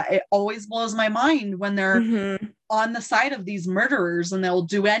attorney, but it always blows my mind when they're on the side of these murderers and they'll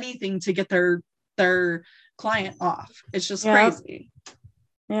do anything to get their client off. It's just crazy.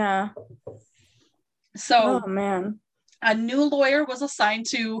 Yeah. So, oh man. A new lawyer was assigned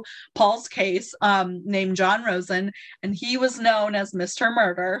to Paul's case, named John Rosen, and he was known as Mr.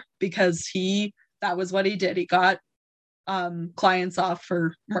 Murder because that was what he did. He got clients off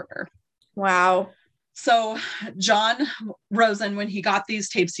for murder. Wow. So John Rosen, when he got these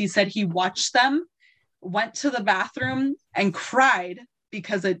tapes, he said he watched them, went to the bathroom and cried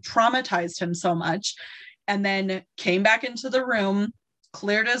because it traumatized him so much, and then came back into the room,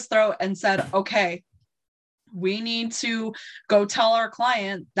 cleared his throat, and said, okay, we need to go tell our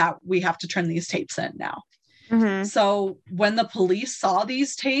client that we have to turn these tapes in now. So when the police saw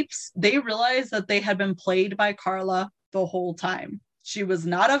these tapes, they realized that they had been played by Karla the whole time. She was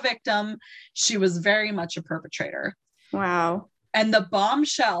not a victim. She was very much a perpetrator. Wow. And the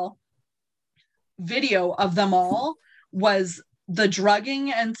bombshell video of them all was the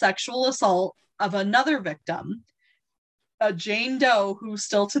drugging and sexual assault of another victim, a Jane Doe, who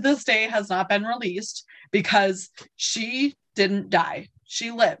still to this day has not been released because she didn't die.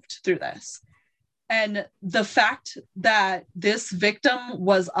 She lived through this. And the fact that this victim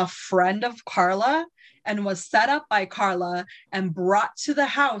was a friend of Karla and was set up by Karla and brought to the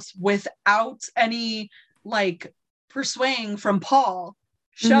house without any like persuading from Paul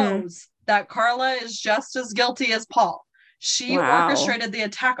shows that Karla is just as guilty as Paul. She orchestrated the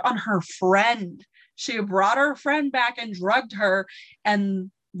attack on her friend. She brought her friend back and drugged her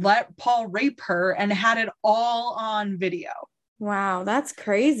and let Paul rape her and had it all on video. Wow, that's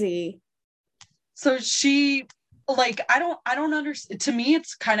crazy. So she, like, I don't understand. To me,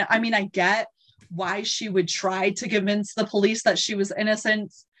 it's kind of, I mean, I get why she would try to convince the police that she was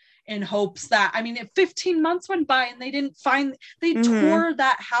innocent in hopes that, I mean, if 15 months went by and they didn't find, they tore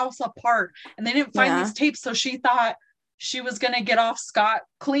that house apart and they didn't find these tapes. So she thought she was going to get off scot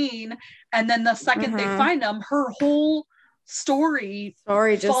clean. And then the second they find them, her whole story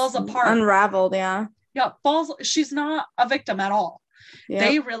just falls apart. Unraveled. Yeah. Yeah. She's not a victim at all.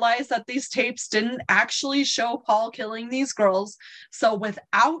 They realized that these tapes didn't actually show Paul killing these girls. So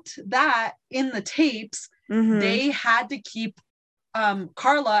without that in the tapes, they had to keep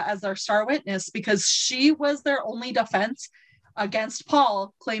Carla as their star witness because she was their only defense against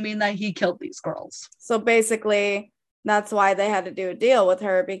Paul claiming that he killed these girls. So basically, that's why they had to do a deal with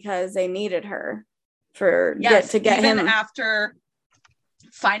her, because they needed her to get even him. After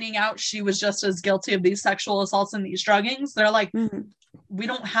finding out she was just as guilty of these sexual assaults and these druggings, they're like, we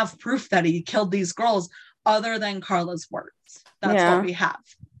don't have proof that he killed these girls other than Carla's words. That's what we have.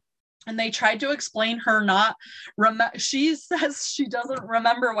 And they tried to explain her not she says she doesn't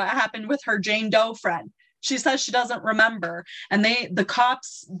remember what happened with her Jane Doe friend. She says she doesn't remember. And the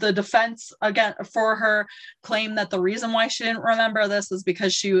cops, the defense again for her, claim that the reason why she didn't remember this is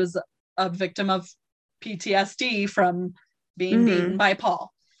because she was a victim of PTSD from being beaten by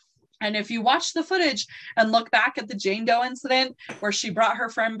Paul. And if you watch the footage and look back at the Jane Doe incident where she brought her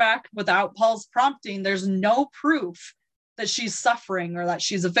friend back without Paul's prompting, there's no proof that she's suffering or that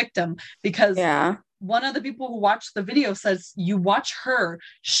she's a victim, because one of the people who watched the video says, you watch her,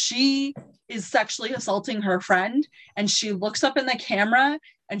 she is sexually assaulting her friend, and she looks up in the camera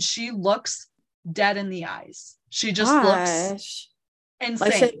and she looks dead in the eyes. She just looks insane.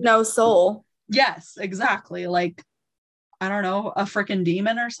 Like she had no soul. Yes, exactly. Like, I don't know, a freaking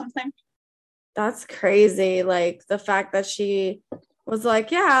demon or something. That's crazy. Like the fact that she was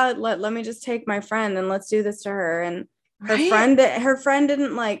like, yeah, let me just take my friend and let's do this to her. And her friend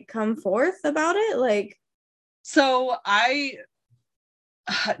didn't like come forth about it. Like, so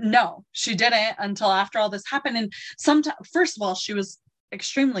no, she didn't until after all this happened. And first of all, she was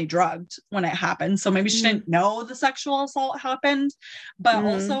extremely drugged when it happened. So maybe she didn't know the sexual assault happened, but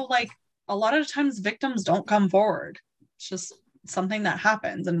also like a lot of times victims don't come forward. It's just something that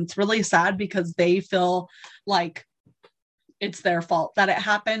happens. And it's really sad because they feel like it's their fault that it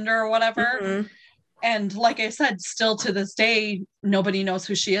happened or whatever. And like I said, still to this day, nobody knows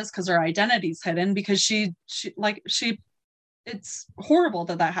who she is because her identity's hidden, because she it's horrible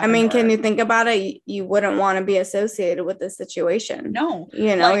that happened. I mean, can you think about it? You wouldn't want to be associated with this situation. No.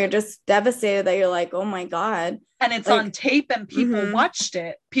 You know, you're just devastated that you're like, oh my God. And it's on tape and people watched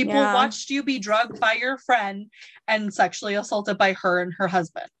it. People watched you be drugged by your friend and sexually assaulted by her and her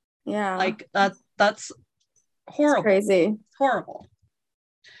husband. Yeah. Like that's horrible. It's crazy. Horrible.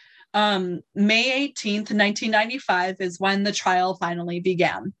 May 18th, 1995 is when the trial finally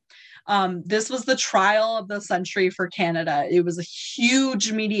began. This was the trial of the century for Canada. It was a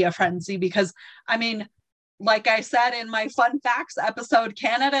huge media frenzy because, I mean, like I said in my fun facts episode,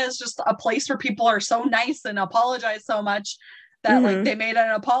 Canada is just a place where people are so nice and apologize so much that like they made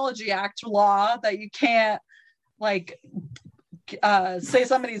an Apology Act law that you can't like say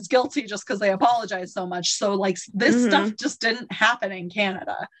somebody's guilty just because they apologize so much. So like this stuff just didn't happen in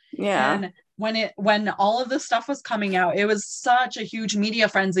Canada. And when all of this stuff was coming out, it was such a huge media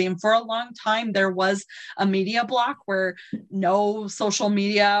frenzy. And for a long time, there was a media block where no social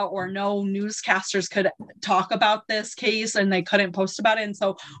media or no newscasters could talk about this case and they couldn't post about it. And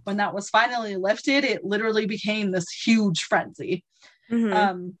so when that was finally lifted, it literally became this huge frenzy.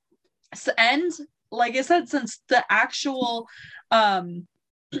 And like I said, since the actual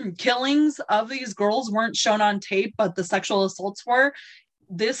killings of these girls weren't shown on tape, but the sexual assaults were,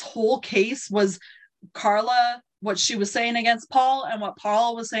 this whole case was Carla, what she was saying against Paul and what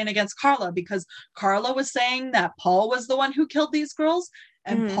Paul was saying against Carla, because Carla was saying that Paul was the one who killed these girls,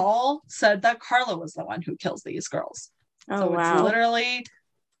 and Paul said that Carla was the one who kills these girls. So it's literally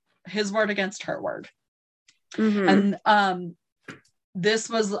his word against her word. And this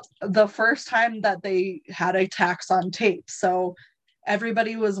was the first time that they had attacks on tape. So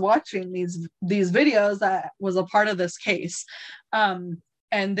everybody was watching these videos that was a part of this case.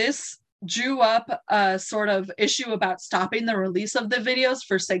 And this drew up a sort of issue about stopping the release of the videos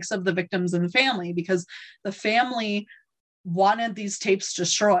for sakes of the victims and family, because the family wanted these tapes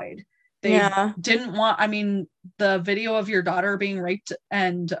destroyed. They didn't want, I mean, the video of your daughter being raped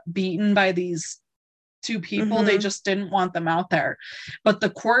and beaten by these two people, they just didn't want them out there. But the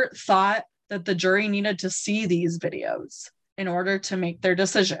court thought that the jury needed to see these videos in order to make their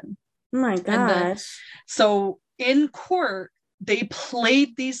decision. Oh my gosh. So in court, they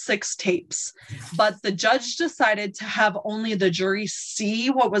played these 6 tapes, but the judge decided to have only the jury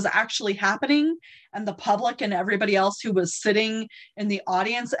see what was actually happening, and the public and everybody else who was sitting in the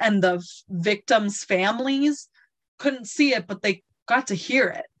audience and the victims' families couldn't see it, but they got to hear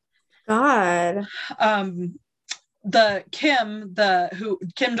it. God. Kim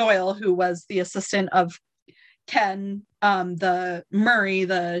Doyle, who was the assistant of Ken, the Murray,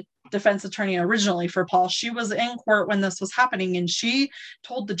 the defense attorney originally for Paul. She was in court when this was happening, and she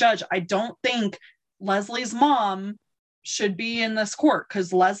told the judge, I don't think Leslie's mom should be in this court,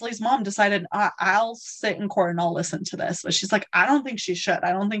 because Leslie's mom decided, I'll sit in court and I'll listen to this. But she's like, I don't think she should.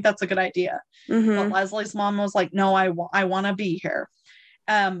 I don't think that's a good idea. But Leslie's mom was like, no, I want to be here.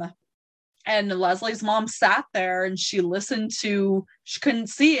 And Leslie's mom sat there and she listened to, she couldn't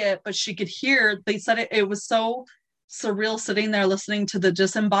see it, but she could hear, they said it was so surreal sitting there listening to the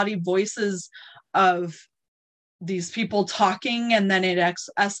disembodied voices of these people talking, and then it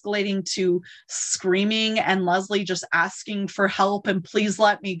escalating to screaming, and Leslie just asking for help and please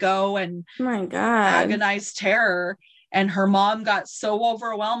let me go, and oh my God, agonized terror. And her mom got so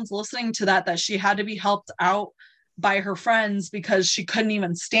overwhelmed listening to that she had to be helped out by her friends, because she couldn't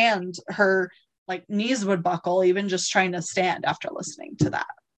even stand. Her like knees would buckle even just trying to stand after listening to that.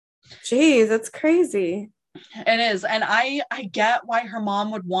 Jeez, that's crazy. It is. And I get why her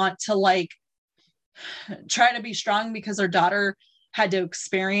mom would want to like try to be strong, because her daughter had to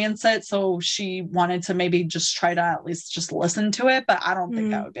experience it, so she wanted to maybe just try to at least just listen to it. But I don't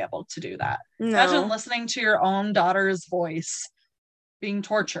think I would be able to do that. No. Imagine listening to your own daughter's voice being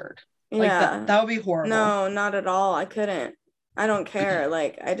tortured. Like that would be horrible. No, not at all. I couldn't. I don't care.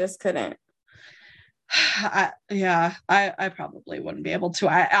 Like, I just couldn't. I probably wouldn't be able to.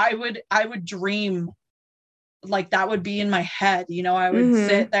 I would dream like that would be in my head. You know, I would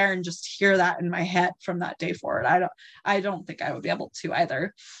sit there and just hear that in my head from that day forward. I don't think I would be able to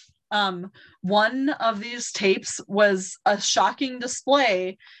either. One of these tapes was a shocking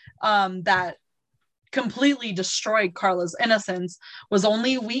display that completely destroyed Carla's innocence. Was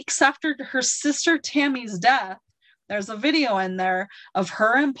only weeks after her sister Tammy's death. There's a video in there of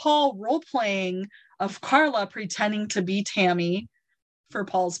her and Paul role-playing of Carla pretending to be Tammy for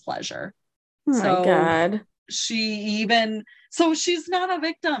Paul's pleasure. Oh my God. She's not a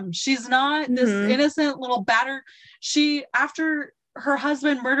victim. She's not this innocent little battered. After her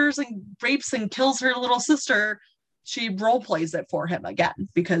husband murders and rapes and kills her little sister, she role-plays it for him again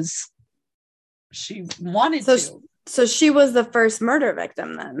because she wanted to. So she was the first murder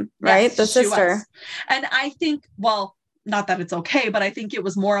victim then, right? Yes, the sister. And I think, well, not that it's okay, but I think it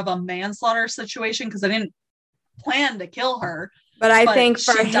was more of a manslaughter situation because I didn't plan to kill her. But I think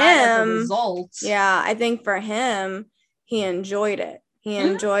for him, I think for him, he enjoyed it. He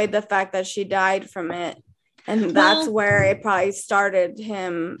enjoyed the fact that she died from it. And that's where it probably started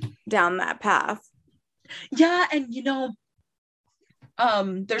him down that path. Yeah. And, you know,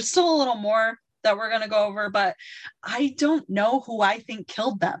 there's still a little more that we're going to go over, but I don't know who I think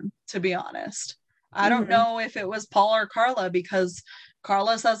killed them, to be honest. I don't know if it was Paul or Carla, because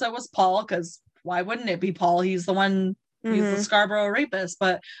Carla says it was Paul, because why wouldn't it be Paul? He's the one, he's the Scarborough rapist,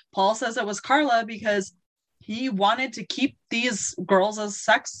 but Paul says it was Carla because he wanted to keep these girls as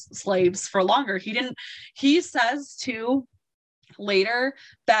sex slaves for longer. He says too later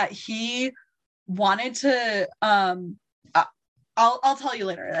that he wanted to, I'll tell you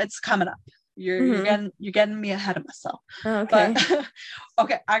later. It's coming up. You're getting me ahead of myself. Okay. But,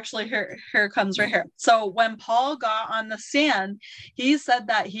 okay, actually here it comes right here. So when Paul got on the stand, he said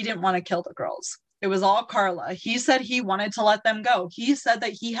that he didn't want to kill the girls. It was all Carla. He said he wanted to let them go. He said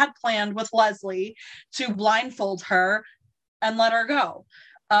that he had planned with Leslie to blindfold her and let her go.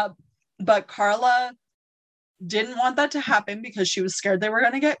 But Carla didn't want that to happen because she was scared they were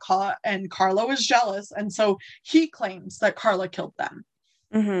going to get caught, and Carla was jealous. And so he claims that Carla killed them.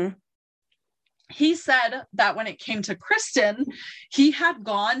 He said that when it came to Kristen, he had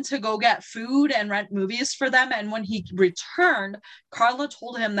gone to go get food and rent movies for them. And when he returned, Carla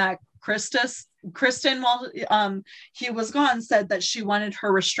told him that Kristen, while he was gone, said that she wanted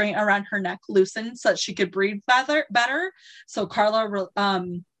her restraint around her neck loosened so that she could breathe better. So Carla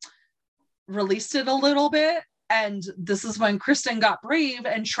released it a little bit. And this is when Kristen got brave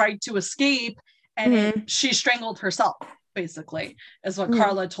and tried to escape. And she strangled herself, basically, is what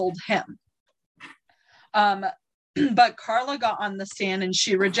Carla told him. But Carla got on the stand and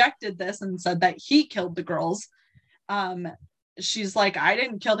she rejected this and said that he killed the girls. She's like, I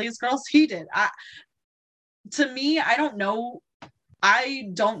didn't kill these girls. He did. To me, I don't know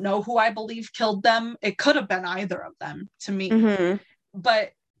who I believe killed them. It could have been either of them to me,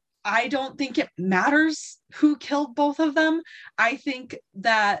 but I don't think it matters who killed both of them. I think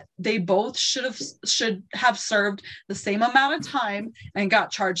that they both should have served the same amount of time and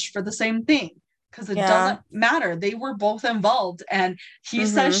got charged for the same thing. Because it doesn't matter. They were both involved. And he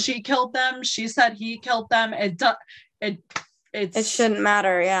says she killed them. She said he killed them. It shouldn't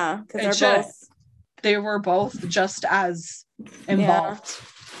matter. Yeah. Because they were both just as involved.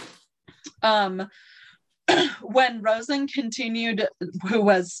 when Rosen continued, who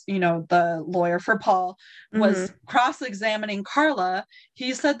was, the lawyer for Paul, was cross-examining Karla,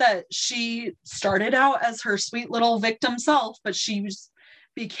 he said that she started out as her sweet little victim self, but she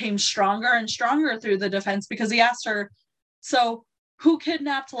became stronger and stronger through the defense, because he asked her, so who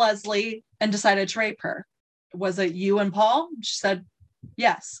kidnapped Leslie and decided to rape her? Was it you and Paul? She said,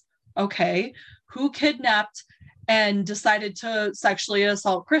 yes. Okay. Who kidnapped and decided to sexually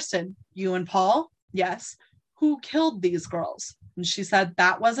assault Kristen? You and Paul? Yes. Who killed these girls? And she said,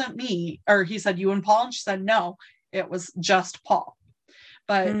 that wasn't me. Or he said, you and Paul? And she said, no, it was just Paul.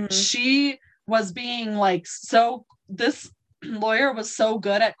 But she was being like, so this lawyer was so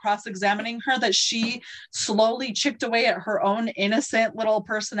good at cross-examining her that she slowly chipped away at her own innocent little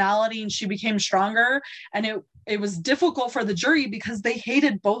personality, and she became stronger. And it was difficult for the jury because they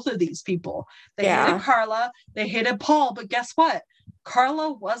hated both of these people. They hated Karla, they hated Paul, but guess what?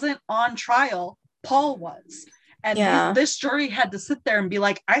 Karla wasn't on trial. Paul was. And this jury had to sit there and be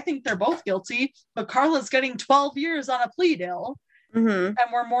like, I think they're both guilty, but Karla's getting 12 years on a plea deal. And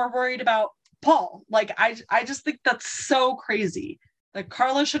we're more worried about Paul. Like, I just think that's so crazy that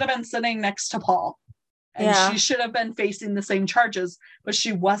Karla should have been sitting next to Paul, and she should have been facing the same charges, but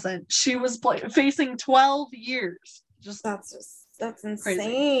she wasn't. She was facing 12 years. That's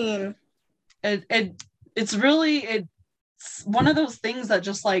insane. It's really one of those things that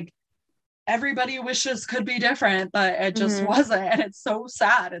just like everybody wishes could be different, but it just wasn't. And it's so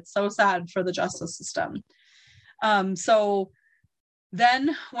sad. It's so sad for the justice system. So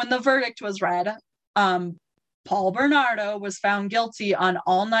then when the verdict was read, Paul Bernardo was found guilty on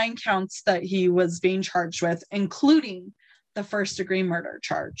all 9 counts that he was being charged with, including the first-degree murder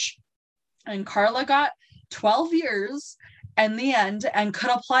charge. And Karla got 12 years in the end and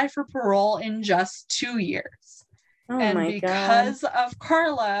could apply for parole in just 2 years. And because of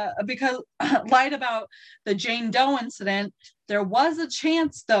Karla, because lied about the Jane Doe incident, there was a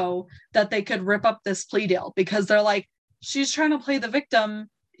chance, though, that they could rip up this plea deal, because they're like, she's trying to play the victim,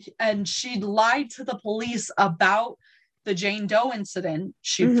 and she lied to the police about the Jane Doe incident.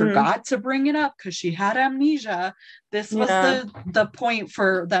 She forgot to bring it up because she had amnesia. This was the point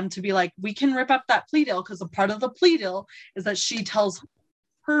for them to be like, we can rip up that plea deal, because a part of the plea deal is that she tells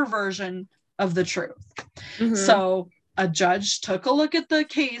her version of the truth. So a judge took a look at the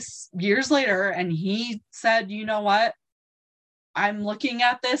case years later, and he said, you know what? I'm looking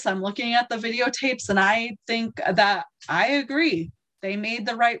at this, I'm looking at the videotapes, and I think that I agree. They made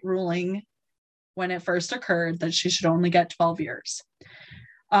the right ruling when it first occurred, that she should only get 12 years.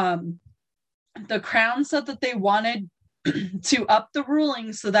 The Crown said that they wanted to up the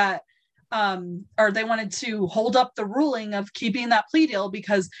ruling so that, or they wanted to hold up the ruling of keeping that plea deal,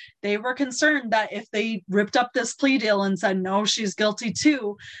 because they were concerned that if they ripped up this plea deal and said, no, she's guilty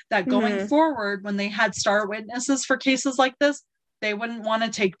too, that going forward, when they had star witnesses for cases like this, they wouldn't want to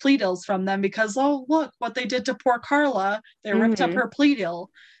take plea deals from them, because, oh, look what they did to poor Karla. They ripped up her plea deal.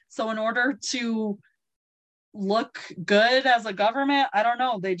 So in order to look good as a government, I don't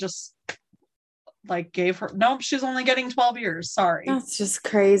know, they just like gave her, nope, she's only getting 12 years. Sorry. That's just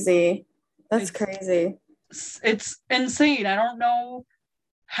crazy. It's crazy. It's insane. I don't know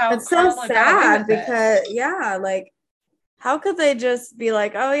how. It's so sad because, like, how could they just be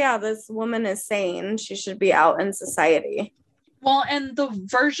like, oh yeah, this woman is sane, she should be out in society? Well, and the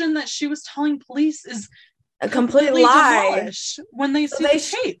version that she was telling police is a complete lie when they see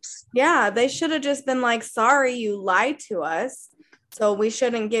the tapes. They should have just been like, sorry, you lied to us, so we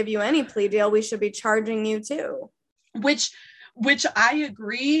shouldn't give you any plea deal. We should be charging you too. Which I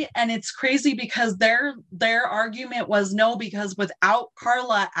agree, and it's crazy because their argument was no, because without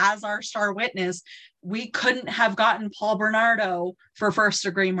Karla as our star witness, we couldn't have gotten Paul Bernardo for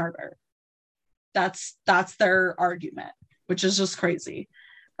first-degree murder. That's their argument, which is just crazy.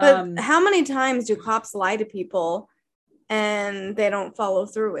 But how many times do cops lie to people and they don't follow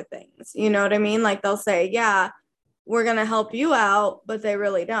through with things? You know what I mean? Like, they'll say, yeah, we're going to help you out, but they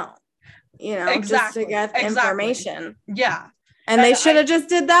really don't, just to get information. Yeah. And they should have just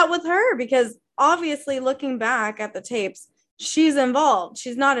did that with her, because obviously, looking back at the tapes, she's involved.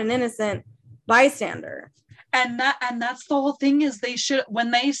 She's not an innocent bystander. And that's the whole thing, is they should,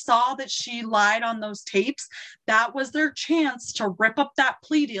 when they saw that she lied on those tapes, that was their chance to rip up that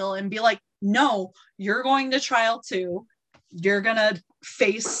plea deal and be like, no, you're going to trial too. You're going to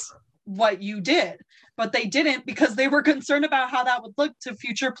face what you did. But they didn't, because they were concerned about how that would look to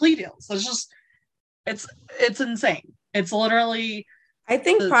future plea deals. So it's insane. It's literally, I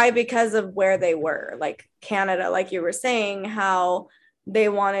think probably because of where they were, like Canada, like you were saying, how they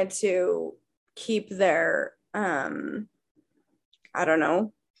wanted to keep their I don't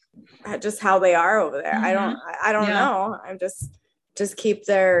know, just how they are over there. I don't know. I'm just keep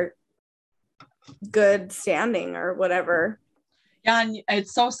their good standing or whatever. Yeah, and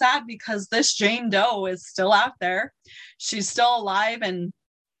it's so sad because this Jane Doe is still out there. She's still alive, and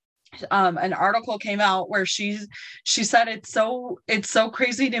an article came out where she said it's so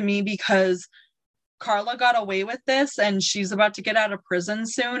crazy to me because Karla got away with this and she's about to get out of prison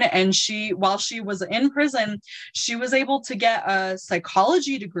soon. And while she was in prison, she was able to get a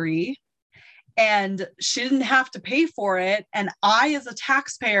psychology degree and she didn't have to pay for it. And I, as a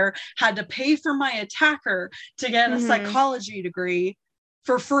taxpayer, had to pay for my attacker to get a psychology degree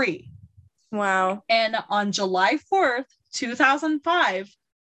for free. Wow. And on July 4th, 2005,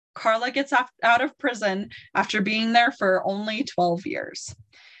 Karla gets out of prison after being there for only 12 years.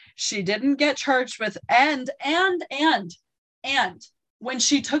 She didn't get charged with and when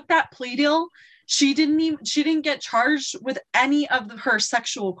she took that plea deal, she didn't get charged with any of her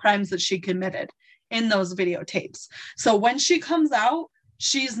sexual crimes that she committed in those videotapes. So when she comes out,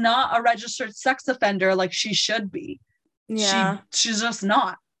 she's not a registered sex offender like she should be. Yeah. She's just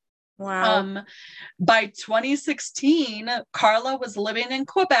not. Wow. By 2016, Karla was living in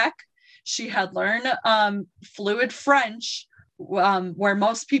Quebec. She had learned fluent French, where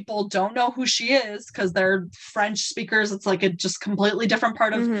most people don't know who she is because they're French speakers. It's like a just completely different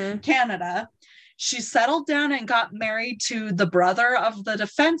part of Canada. She settled down and got married to the brother of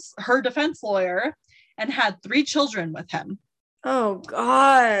her defense lawyer, and had 3 children with him. Oh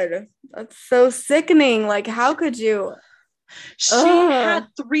God, that's so sickening. Like, how could you? She had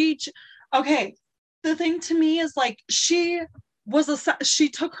 3. Okay, the thing to me is like she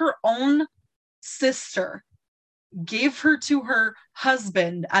took her own sister, gave her to her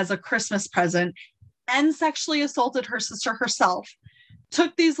husband as a Christmas present, and sexually assaulted her sister herself.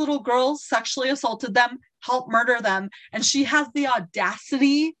 Took these little girls, sexually assaulted them, helped murder them, and she has the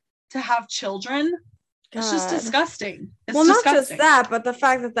audacity to have children. God. It's just disgusting. It's disgusting. Not just that, but the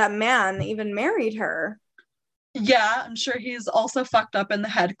fact that man even married her. Yeah, I'm sure he's also fucked up in the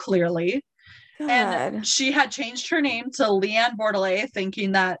head, clearly. God. And she had changed her name to Leanne Bordelais,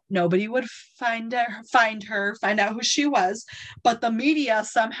 thinking that nobody would find out who she was. But the media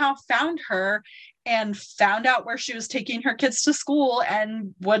somehow found her and found out where she was taking her kids to school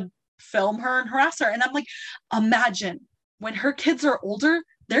and would film her and harass her. And I'm like, imagine when her kids are older,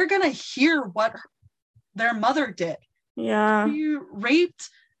 they're going to hear what their mother did. Yeah. She raped,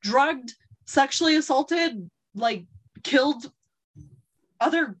 drugged, sexually assaulted, like killed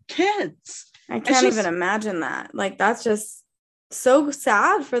other kids. I can't even imagine that. Like, that's just so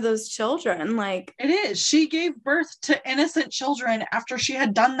sad for those children. Like, it is. She gave birth to innocent children after she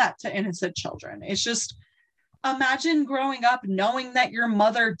had done that to innocent children. It's just, imagine growing up knowing that your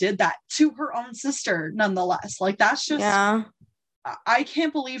mother did that to her own sister, nonetheless. Like, that's just, yeah. I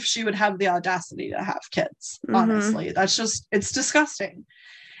can't believe she would have the audacity to have kids. Honestly, that's just, it's disgusting.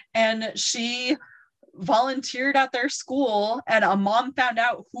 And she volunteered at their school, and a mom found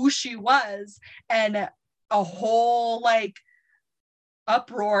out who she was, and a whole like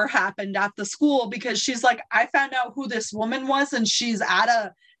uproar happened at the school because she's like, I found out who this woman was and she's at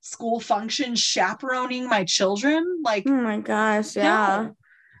a school function chaperoning my children. Like, oh my gosh, yeah. No.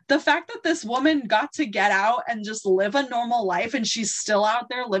 The fact that this woman got to get out and just live a normal life, and she's still out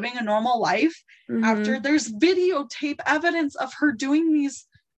there living a normal life after there's videotape evidence of her doing these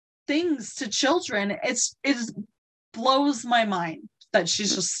things to children, it blows my mind that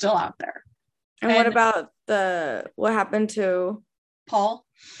she's just still out there. And what about what happened to Paul?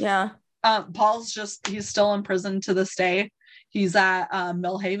 Yeah. Paul's he's still in prison to this day. He's at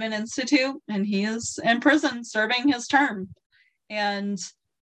Millhaven Institute, and he is in prison serving his term. And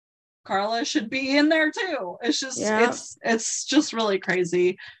Karla should be in there too. It's just, it's just really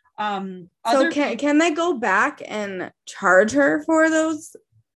crazy. So can they go back and charge her for those?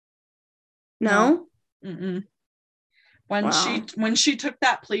 No. Mm-mm. When she took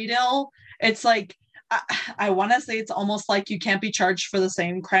that plea deal, it's like, I want to say it's almost like you can't be charged for the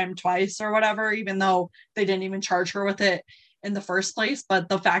same crime twice or whatever, even though they didn't even charge her with it in the first place. But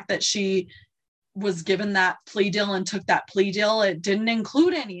the fact that she was given that plea deal and took that plea deal, it didn't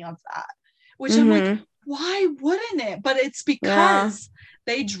include any of that, which I'm like, why wouldn't it? But it's because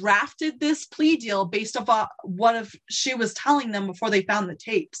they drafted this plea deal based off what she was telling them before they found the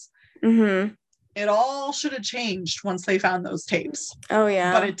tapes. It all should have changed once they found those tapes. Oh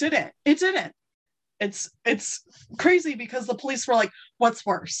yeah. But it didn't. It's crazy because the police were like, what's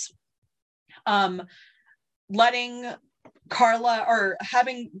worse? Letting Karla or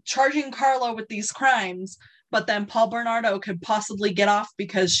charging Karla with these crimes, but then Paul Bernardo could possibly get off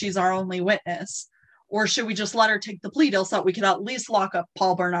because she's our only witness, or should we just let her take the plea deal so that we could at least lock up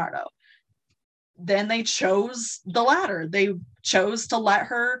Paul Bernardo? Then they chose the latter. They chose to let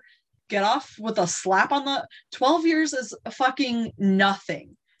her get off with a slap on the 12 years is fucking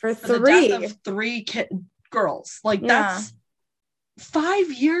nothing for the death of 3 girls. Like that's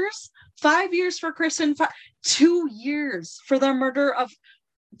 5 years. 5 years for Kristen. 2 years for the murder of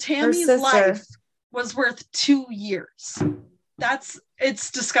Tammy's life was worth 2 years.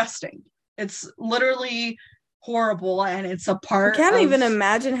 It's disgusting. It's literally horrible, and it's a part. I can't even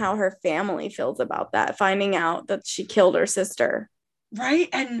imagine how her family feels about that, finding out that she killed her sister. Right,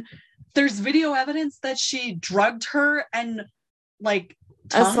 and there's video evidence that she drugged her and like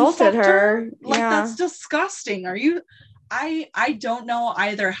assaulted her. Like that's disgusting. I don't know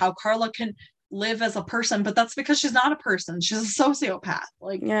either how Karla can live as a person, but that's because she's not a person. She's a sociopath.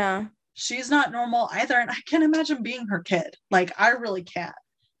 Like, she's not normal either. And I can't imagine being her kid. Like, I really can't.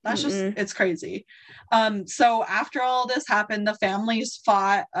 That's just, it's crazy. So after all this happened, the families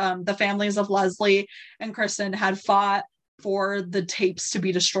fought. The families of Leslie and Kristen had fought for the tapes to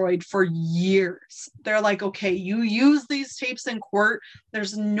be destroyed for years. They're like, okay, you use these tapes in court.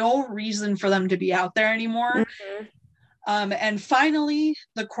 There's no reason for them to be out there anymore. And finally,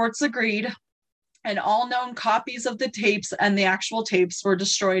 the courts agreed, and all known copies of the tapes and the actual tapes were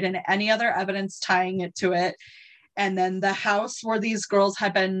destroyed, and any other evidence tying it to it. And then the house where these girls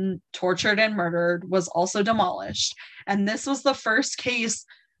had been tortured and murdered was also demolished. And this was the first case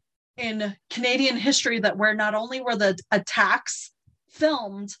in Canadian history that where not only were the attacks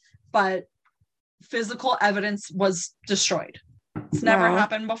filmed, but physical evidence was destroyed. It's never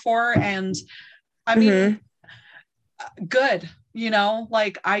happened before. And I mean, good,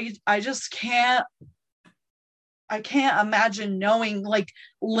 like I just can't imagine knowing, like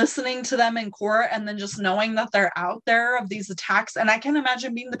listening to them in court and then just knowing that they're out there of these attacks. And I can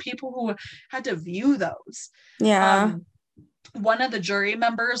imagine being the people who had to view those. One of the jury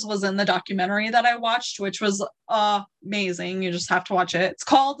members was in the documentary that I watched, which was amazing. You just have to watch it. It's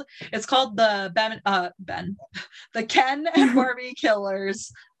called the Ken and Barbie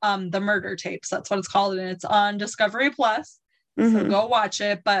Killers, the murder tapes. That's what it's called. And it's on Discovery Plus. So go watch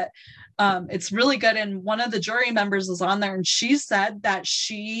it. But it's really good. And one of the jury members was on there, and she said that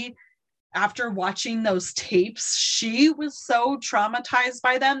after watching those tapes, she was so traumatized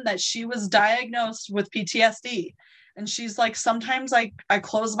by them that she was diagnosed with PTSD. And she's like, sometimes I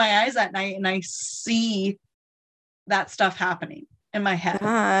close my eyes at night and I see that stuff happening in my head.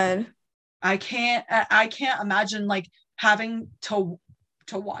 God. I can't imagine like having to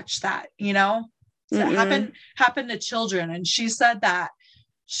watch that, So it happened to children. And she said that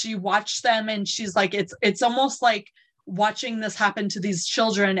she watched them and she's like, it's almost like watching this happen to these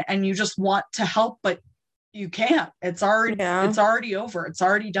children and you just want to help, but you can't. It's already over. It's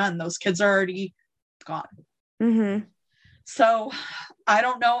already done. Those kids are already gone. So I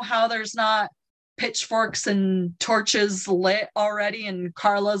don't know how there's not pitchforks and torches lit already and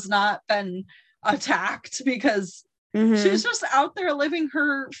Karla's not been attacked, because she's just out there living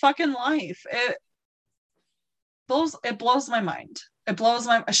her fucking life. It blows my mind.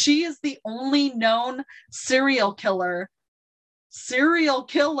 She is the only known serial killer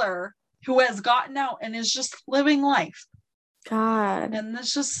who has gotten out and is just living life. God. And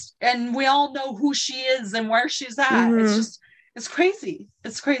and we all know who she is and where she's at. It's crazy.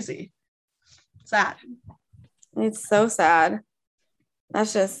 It's crazy. Sad. It's so sad.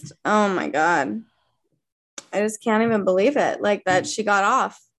 That's just, oh my God. I just can't even believe it. Like that she got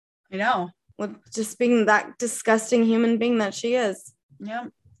off. I know. With just being that disgusting human being that she is. Yeah.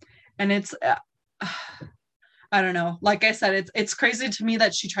 And it's, I don't know. Like I said, it's crazy to me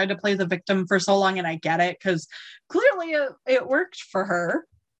that she tried to play the victim for so long, and I get it because clearly it worked for her.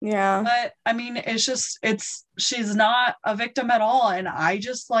 Yeah. But I mean, she's not a victim at all. And I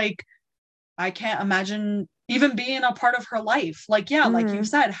just I can't imagine even being a part of her life. Like, yeah, like you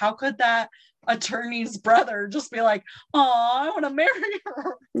said, how could that attorney's brother just be like, oh, I want to marry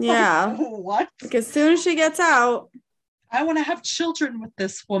her? Yeah. Like, what? Like, as soon as she gets out, I want to have children with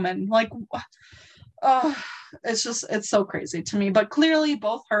this woman. Like, it's so crazy to me. But clearly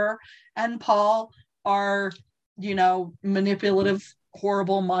both her and Paul are, manipulative,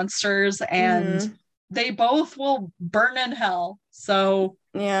 horrible monsters, and they both will burn in hell. So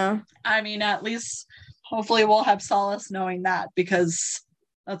yeah, I mean, at least hopefully we'll have solace knowing that, because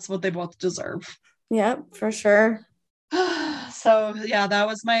that's what they both deserve. Yep, for sure. So yeah, that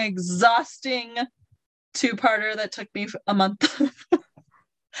was my exhausting 2-parter that took me a month.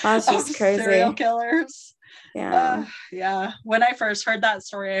 That's just crazy. Serial killers. Yeah. Yeah. When I first heard that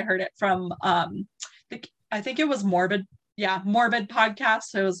story, I heard it from I think it was Morbid Morbid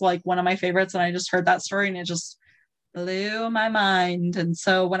podcast. It was like one of my favorites, and I just heard that story and it just blew my mind. And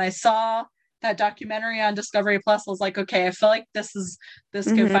so when I saw that documentary on Discovery Plus, I was like, okay, I feel like this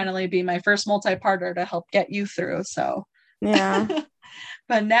could finally be my first multi-parter to help get you through. So yeah.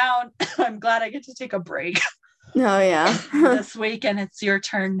 But now I'm glad I get to take a break. Oh yeah. This week, and it's your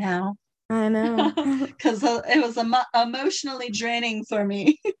turn now. I know. Because it was emotionally draining for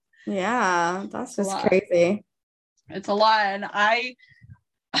me. Yeah, that's just crazy. It's a lot, and I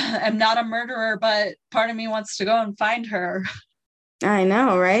am not a murderer, but part of me wants to go and find her. I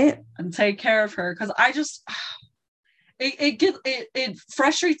know, right? And take care of her, because I just it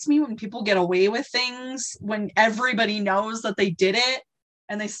frustrates me when people get away with things when everybody knows that they did it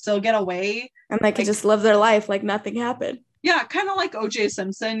and they still get away. And they can just live their life like nothing happened. Yeah, kind of like O.J.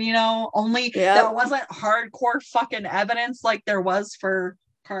 Simpson, only there wasn't hardcore fucking evidence like there was for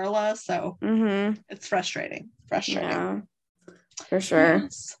Carla. So it's frustrating. Yeah, for sure.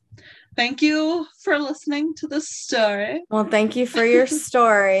 Yes. Thank you for listening to this story. Well, thank you for your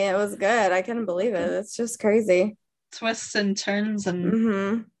story. It was good. I couldn't believe it. It's just crazy. Twists and turns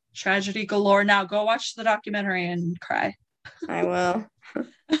and tragedy galore. Now go watch the documentary and cry. I will.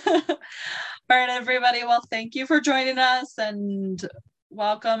 All right, everybody. Well, thank you for joining us and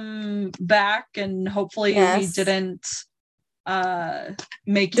welcome back. And hopefully we didn't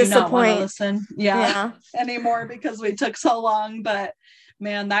make you not want to listen anymore because we took so long. But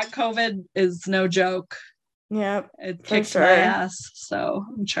man, that COVID is no joke. Yep. It kicked my ass. So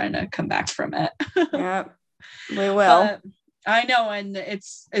I'm trying to come back from it. Yep. We will. But I know, and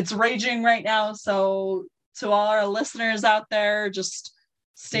it's raging right now. So to all our listeners out there, just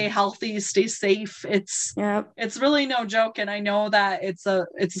stay healthy, stay safe. It's really no joke. And I know that it's a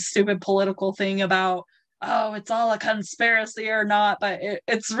stupid political thing about, oh, it's all a conspiracy or not, but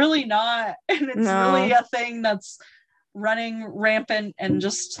it's really not. And it's really a thing that's running rampant. And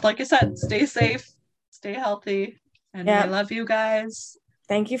just like I said, stay safe, stay healthy, and we love you guys.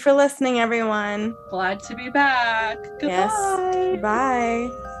 Thank you for listening, everyone. Glad to be back. Goodbye. Yes.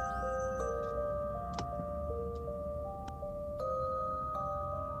 Bye.